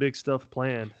got some big stuff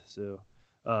planned. So,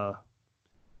 all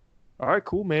right,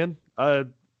 cool, man.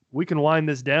 we can wind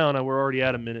this down. We're already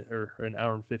at a minute or an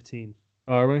hour and 15.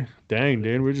 Are we? Dang,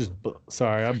 dude. We're just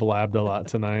sorry. I blabbed a lot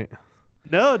tonight.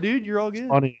 No, dude, you're all good.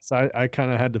 Funny. So I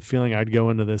kind of had the feeling I'd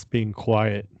go into this being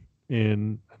quiet,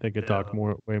 and I think I talked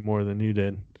way more than you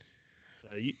did.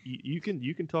 You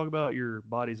can talk about your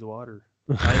bodies of water.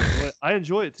 I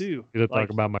enjoy it too. You talk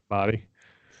about my body.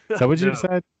 Is that what you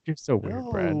said? You're so weird,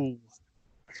 Brad. Weird,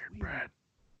 Brad.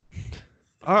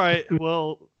 All right.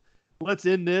 Well, let's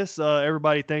end this.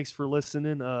 Everybody, thanks for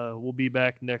listening. We'll be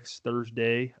back next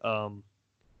Thursday.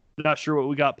 Not sure what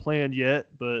we got planned yet,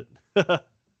 but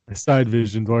my side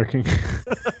vision's working.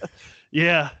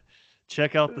 Yeah.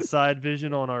 Check out the side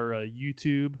vision on our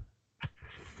YouTube.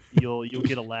 You'll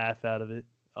get a laugh out of it.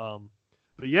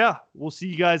 But yeah, we'll see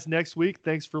you guys next week.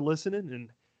 Thanks for listening and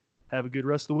have a good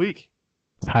rest of the week.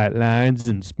 Tight lines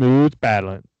and smooth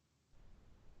paddling.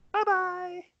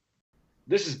 Bye-bye.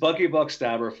 This is Bucky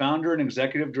Buckstabber, founder and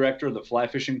executive director of the Fly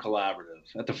Fishing Collaborative.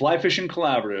 At the Fly Fishing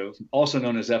Collaborative, also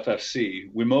known as FFC,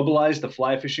 we mobilize the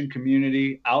fly fishing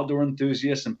community, outdoor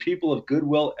enthusiasts, and people of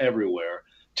goodwill everywhere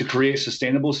to create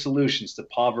sustainable solutions to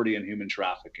poverty and human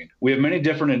trafficking. We have many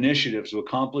different initiatives to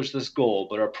accomplish this goal,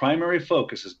 but our primary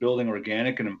focus is building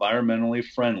organic and environmentally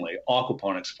friendly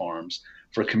aquaponics farms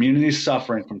for communities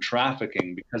suffering from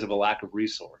trafficking because of a lack of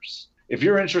resource. If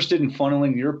you're interested in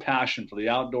funneling your passion for the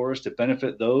outdoors to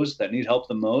benefit those that need help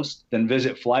the most, then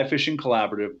visit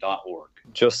flyfishingcollaborative.org.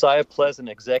 Josiah Pleasant,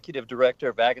 Executive Director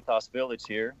of Agathos Village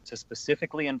here to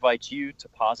specifically invite you to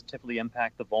positively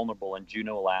impact the vulnerable in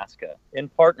Juneau, Alaska, in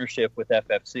partnership with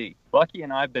FFC. Bucky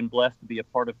and I have been blessed to be a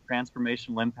part of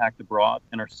Transformational Impact Abroad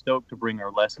and are stoked to bring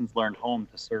our lessons learned home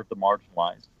to serve the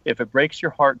marginalized. If it breaks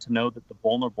your heart to know that the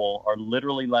vulnerable are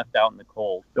literally left out in the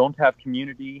cold, don't have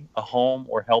community, a home,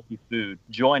 or healthy food,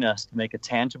 join us to make a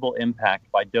tangible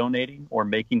impact by donating or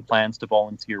making plans to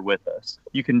volunteer with us.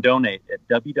 You can donate at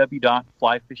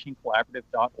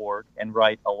www.flyfishingcollaborative.org and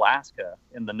write Alaska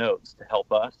in the notes to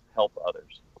help us help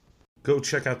others. Go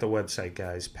check out the website,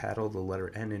 guys. Paddle, the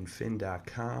letter N and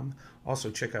fin.com. Also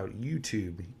check out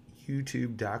YouTube,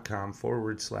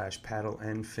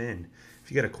 youtube.com/paddle-n-fin. If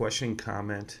you got a question,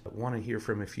 comment, want to hear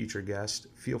from a future guest,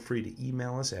 feel free to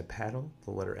email us at paddle,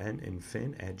 the letter N and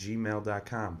fin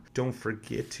 @gmail.com. Don't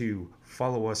forget to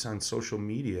follow us on social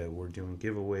media. We're doing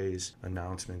giveaways,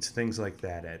 announcements, things like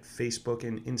that at Facebook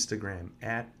and Instagram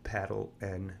at paddle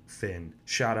and fin.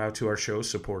 Shout out to our show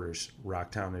supporters,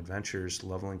 Rocktown Adventures,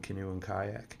 Loveland Canoe and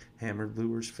Kayak, Hammered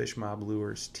Lures, Fish Mob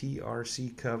Lures,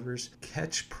 TRC Covers,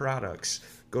 Catch Products.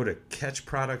 Go to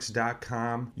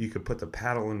catchproducts.com. You could put the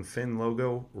Paddle and Fin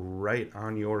logo right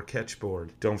on your catch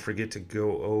board. Don't forget to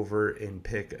go over and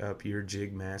pick up your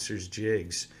Jig Masters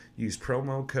jigs. Use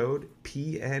promo code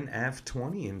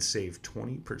PNF20 and save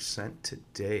 20%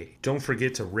 today. Don't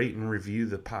forget to rate and review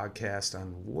the podcast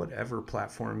on whatever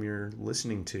platform you're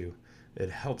listening to. It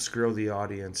helps grow the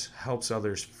audience, helps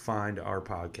others find our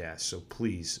podcast. So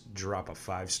please drop a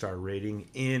 5-star rating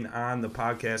in on the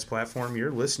podcast platform you're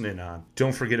listening on.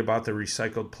 Don't forget about the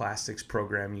recycled plastics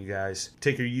program, you guys.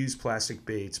 Take your used plastic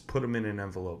baits, put them in an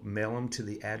envelope, mail them to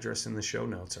the address in the show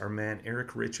notes. Our man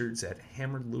Eric Richards at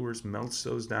Hammered Lures melts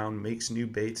those down, makes new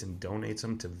baits, and donates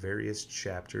them to various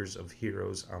chapters of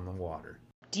Heroes on the Water.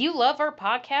 Do you love our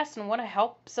podcast and want to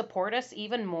help support us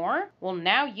even more? Well,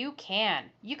 now you can.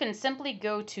 You can simply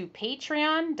go to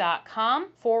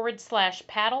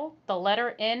patreon.com/paddle, the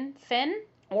letter N, fin,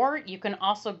 or you can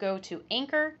also go to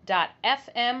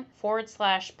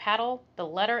anchor.fm/paddle, the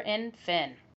letter N,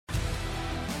 fin.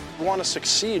 You want to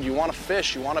succeed, you want to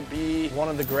fish, you want to be one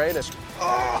of the greatest.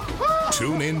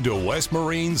 Tune in to West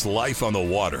Marine's Life on the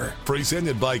Water,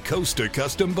 presented by Costa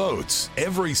Custom Boats,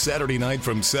 every Saturday night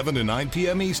from 7 to 9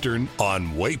 p.m. Eastern on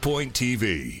Waypoint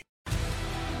TV.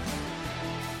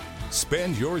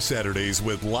 Spend your Saturdays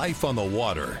with Life on the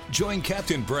Water. Join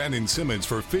Captain Brandon Simmons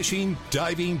for fishing,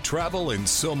 diving, travel, and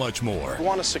so much more. You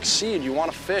want to succeed, you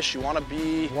want to fish, you want to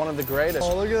be one of the greatest.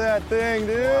 Oh, look at that thing,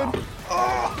 dude.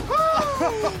 Wow.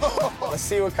 Let's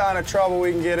see what kind of trouble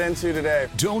we can get into today.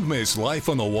 Don't miss Life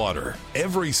on the Water,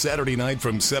 every Saturday night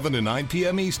from 7 to 9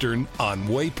 p.m. Eastern on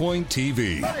Waypoint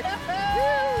TV.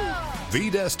 The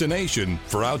destination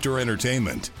for outdoor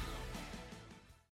entertainment.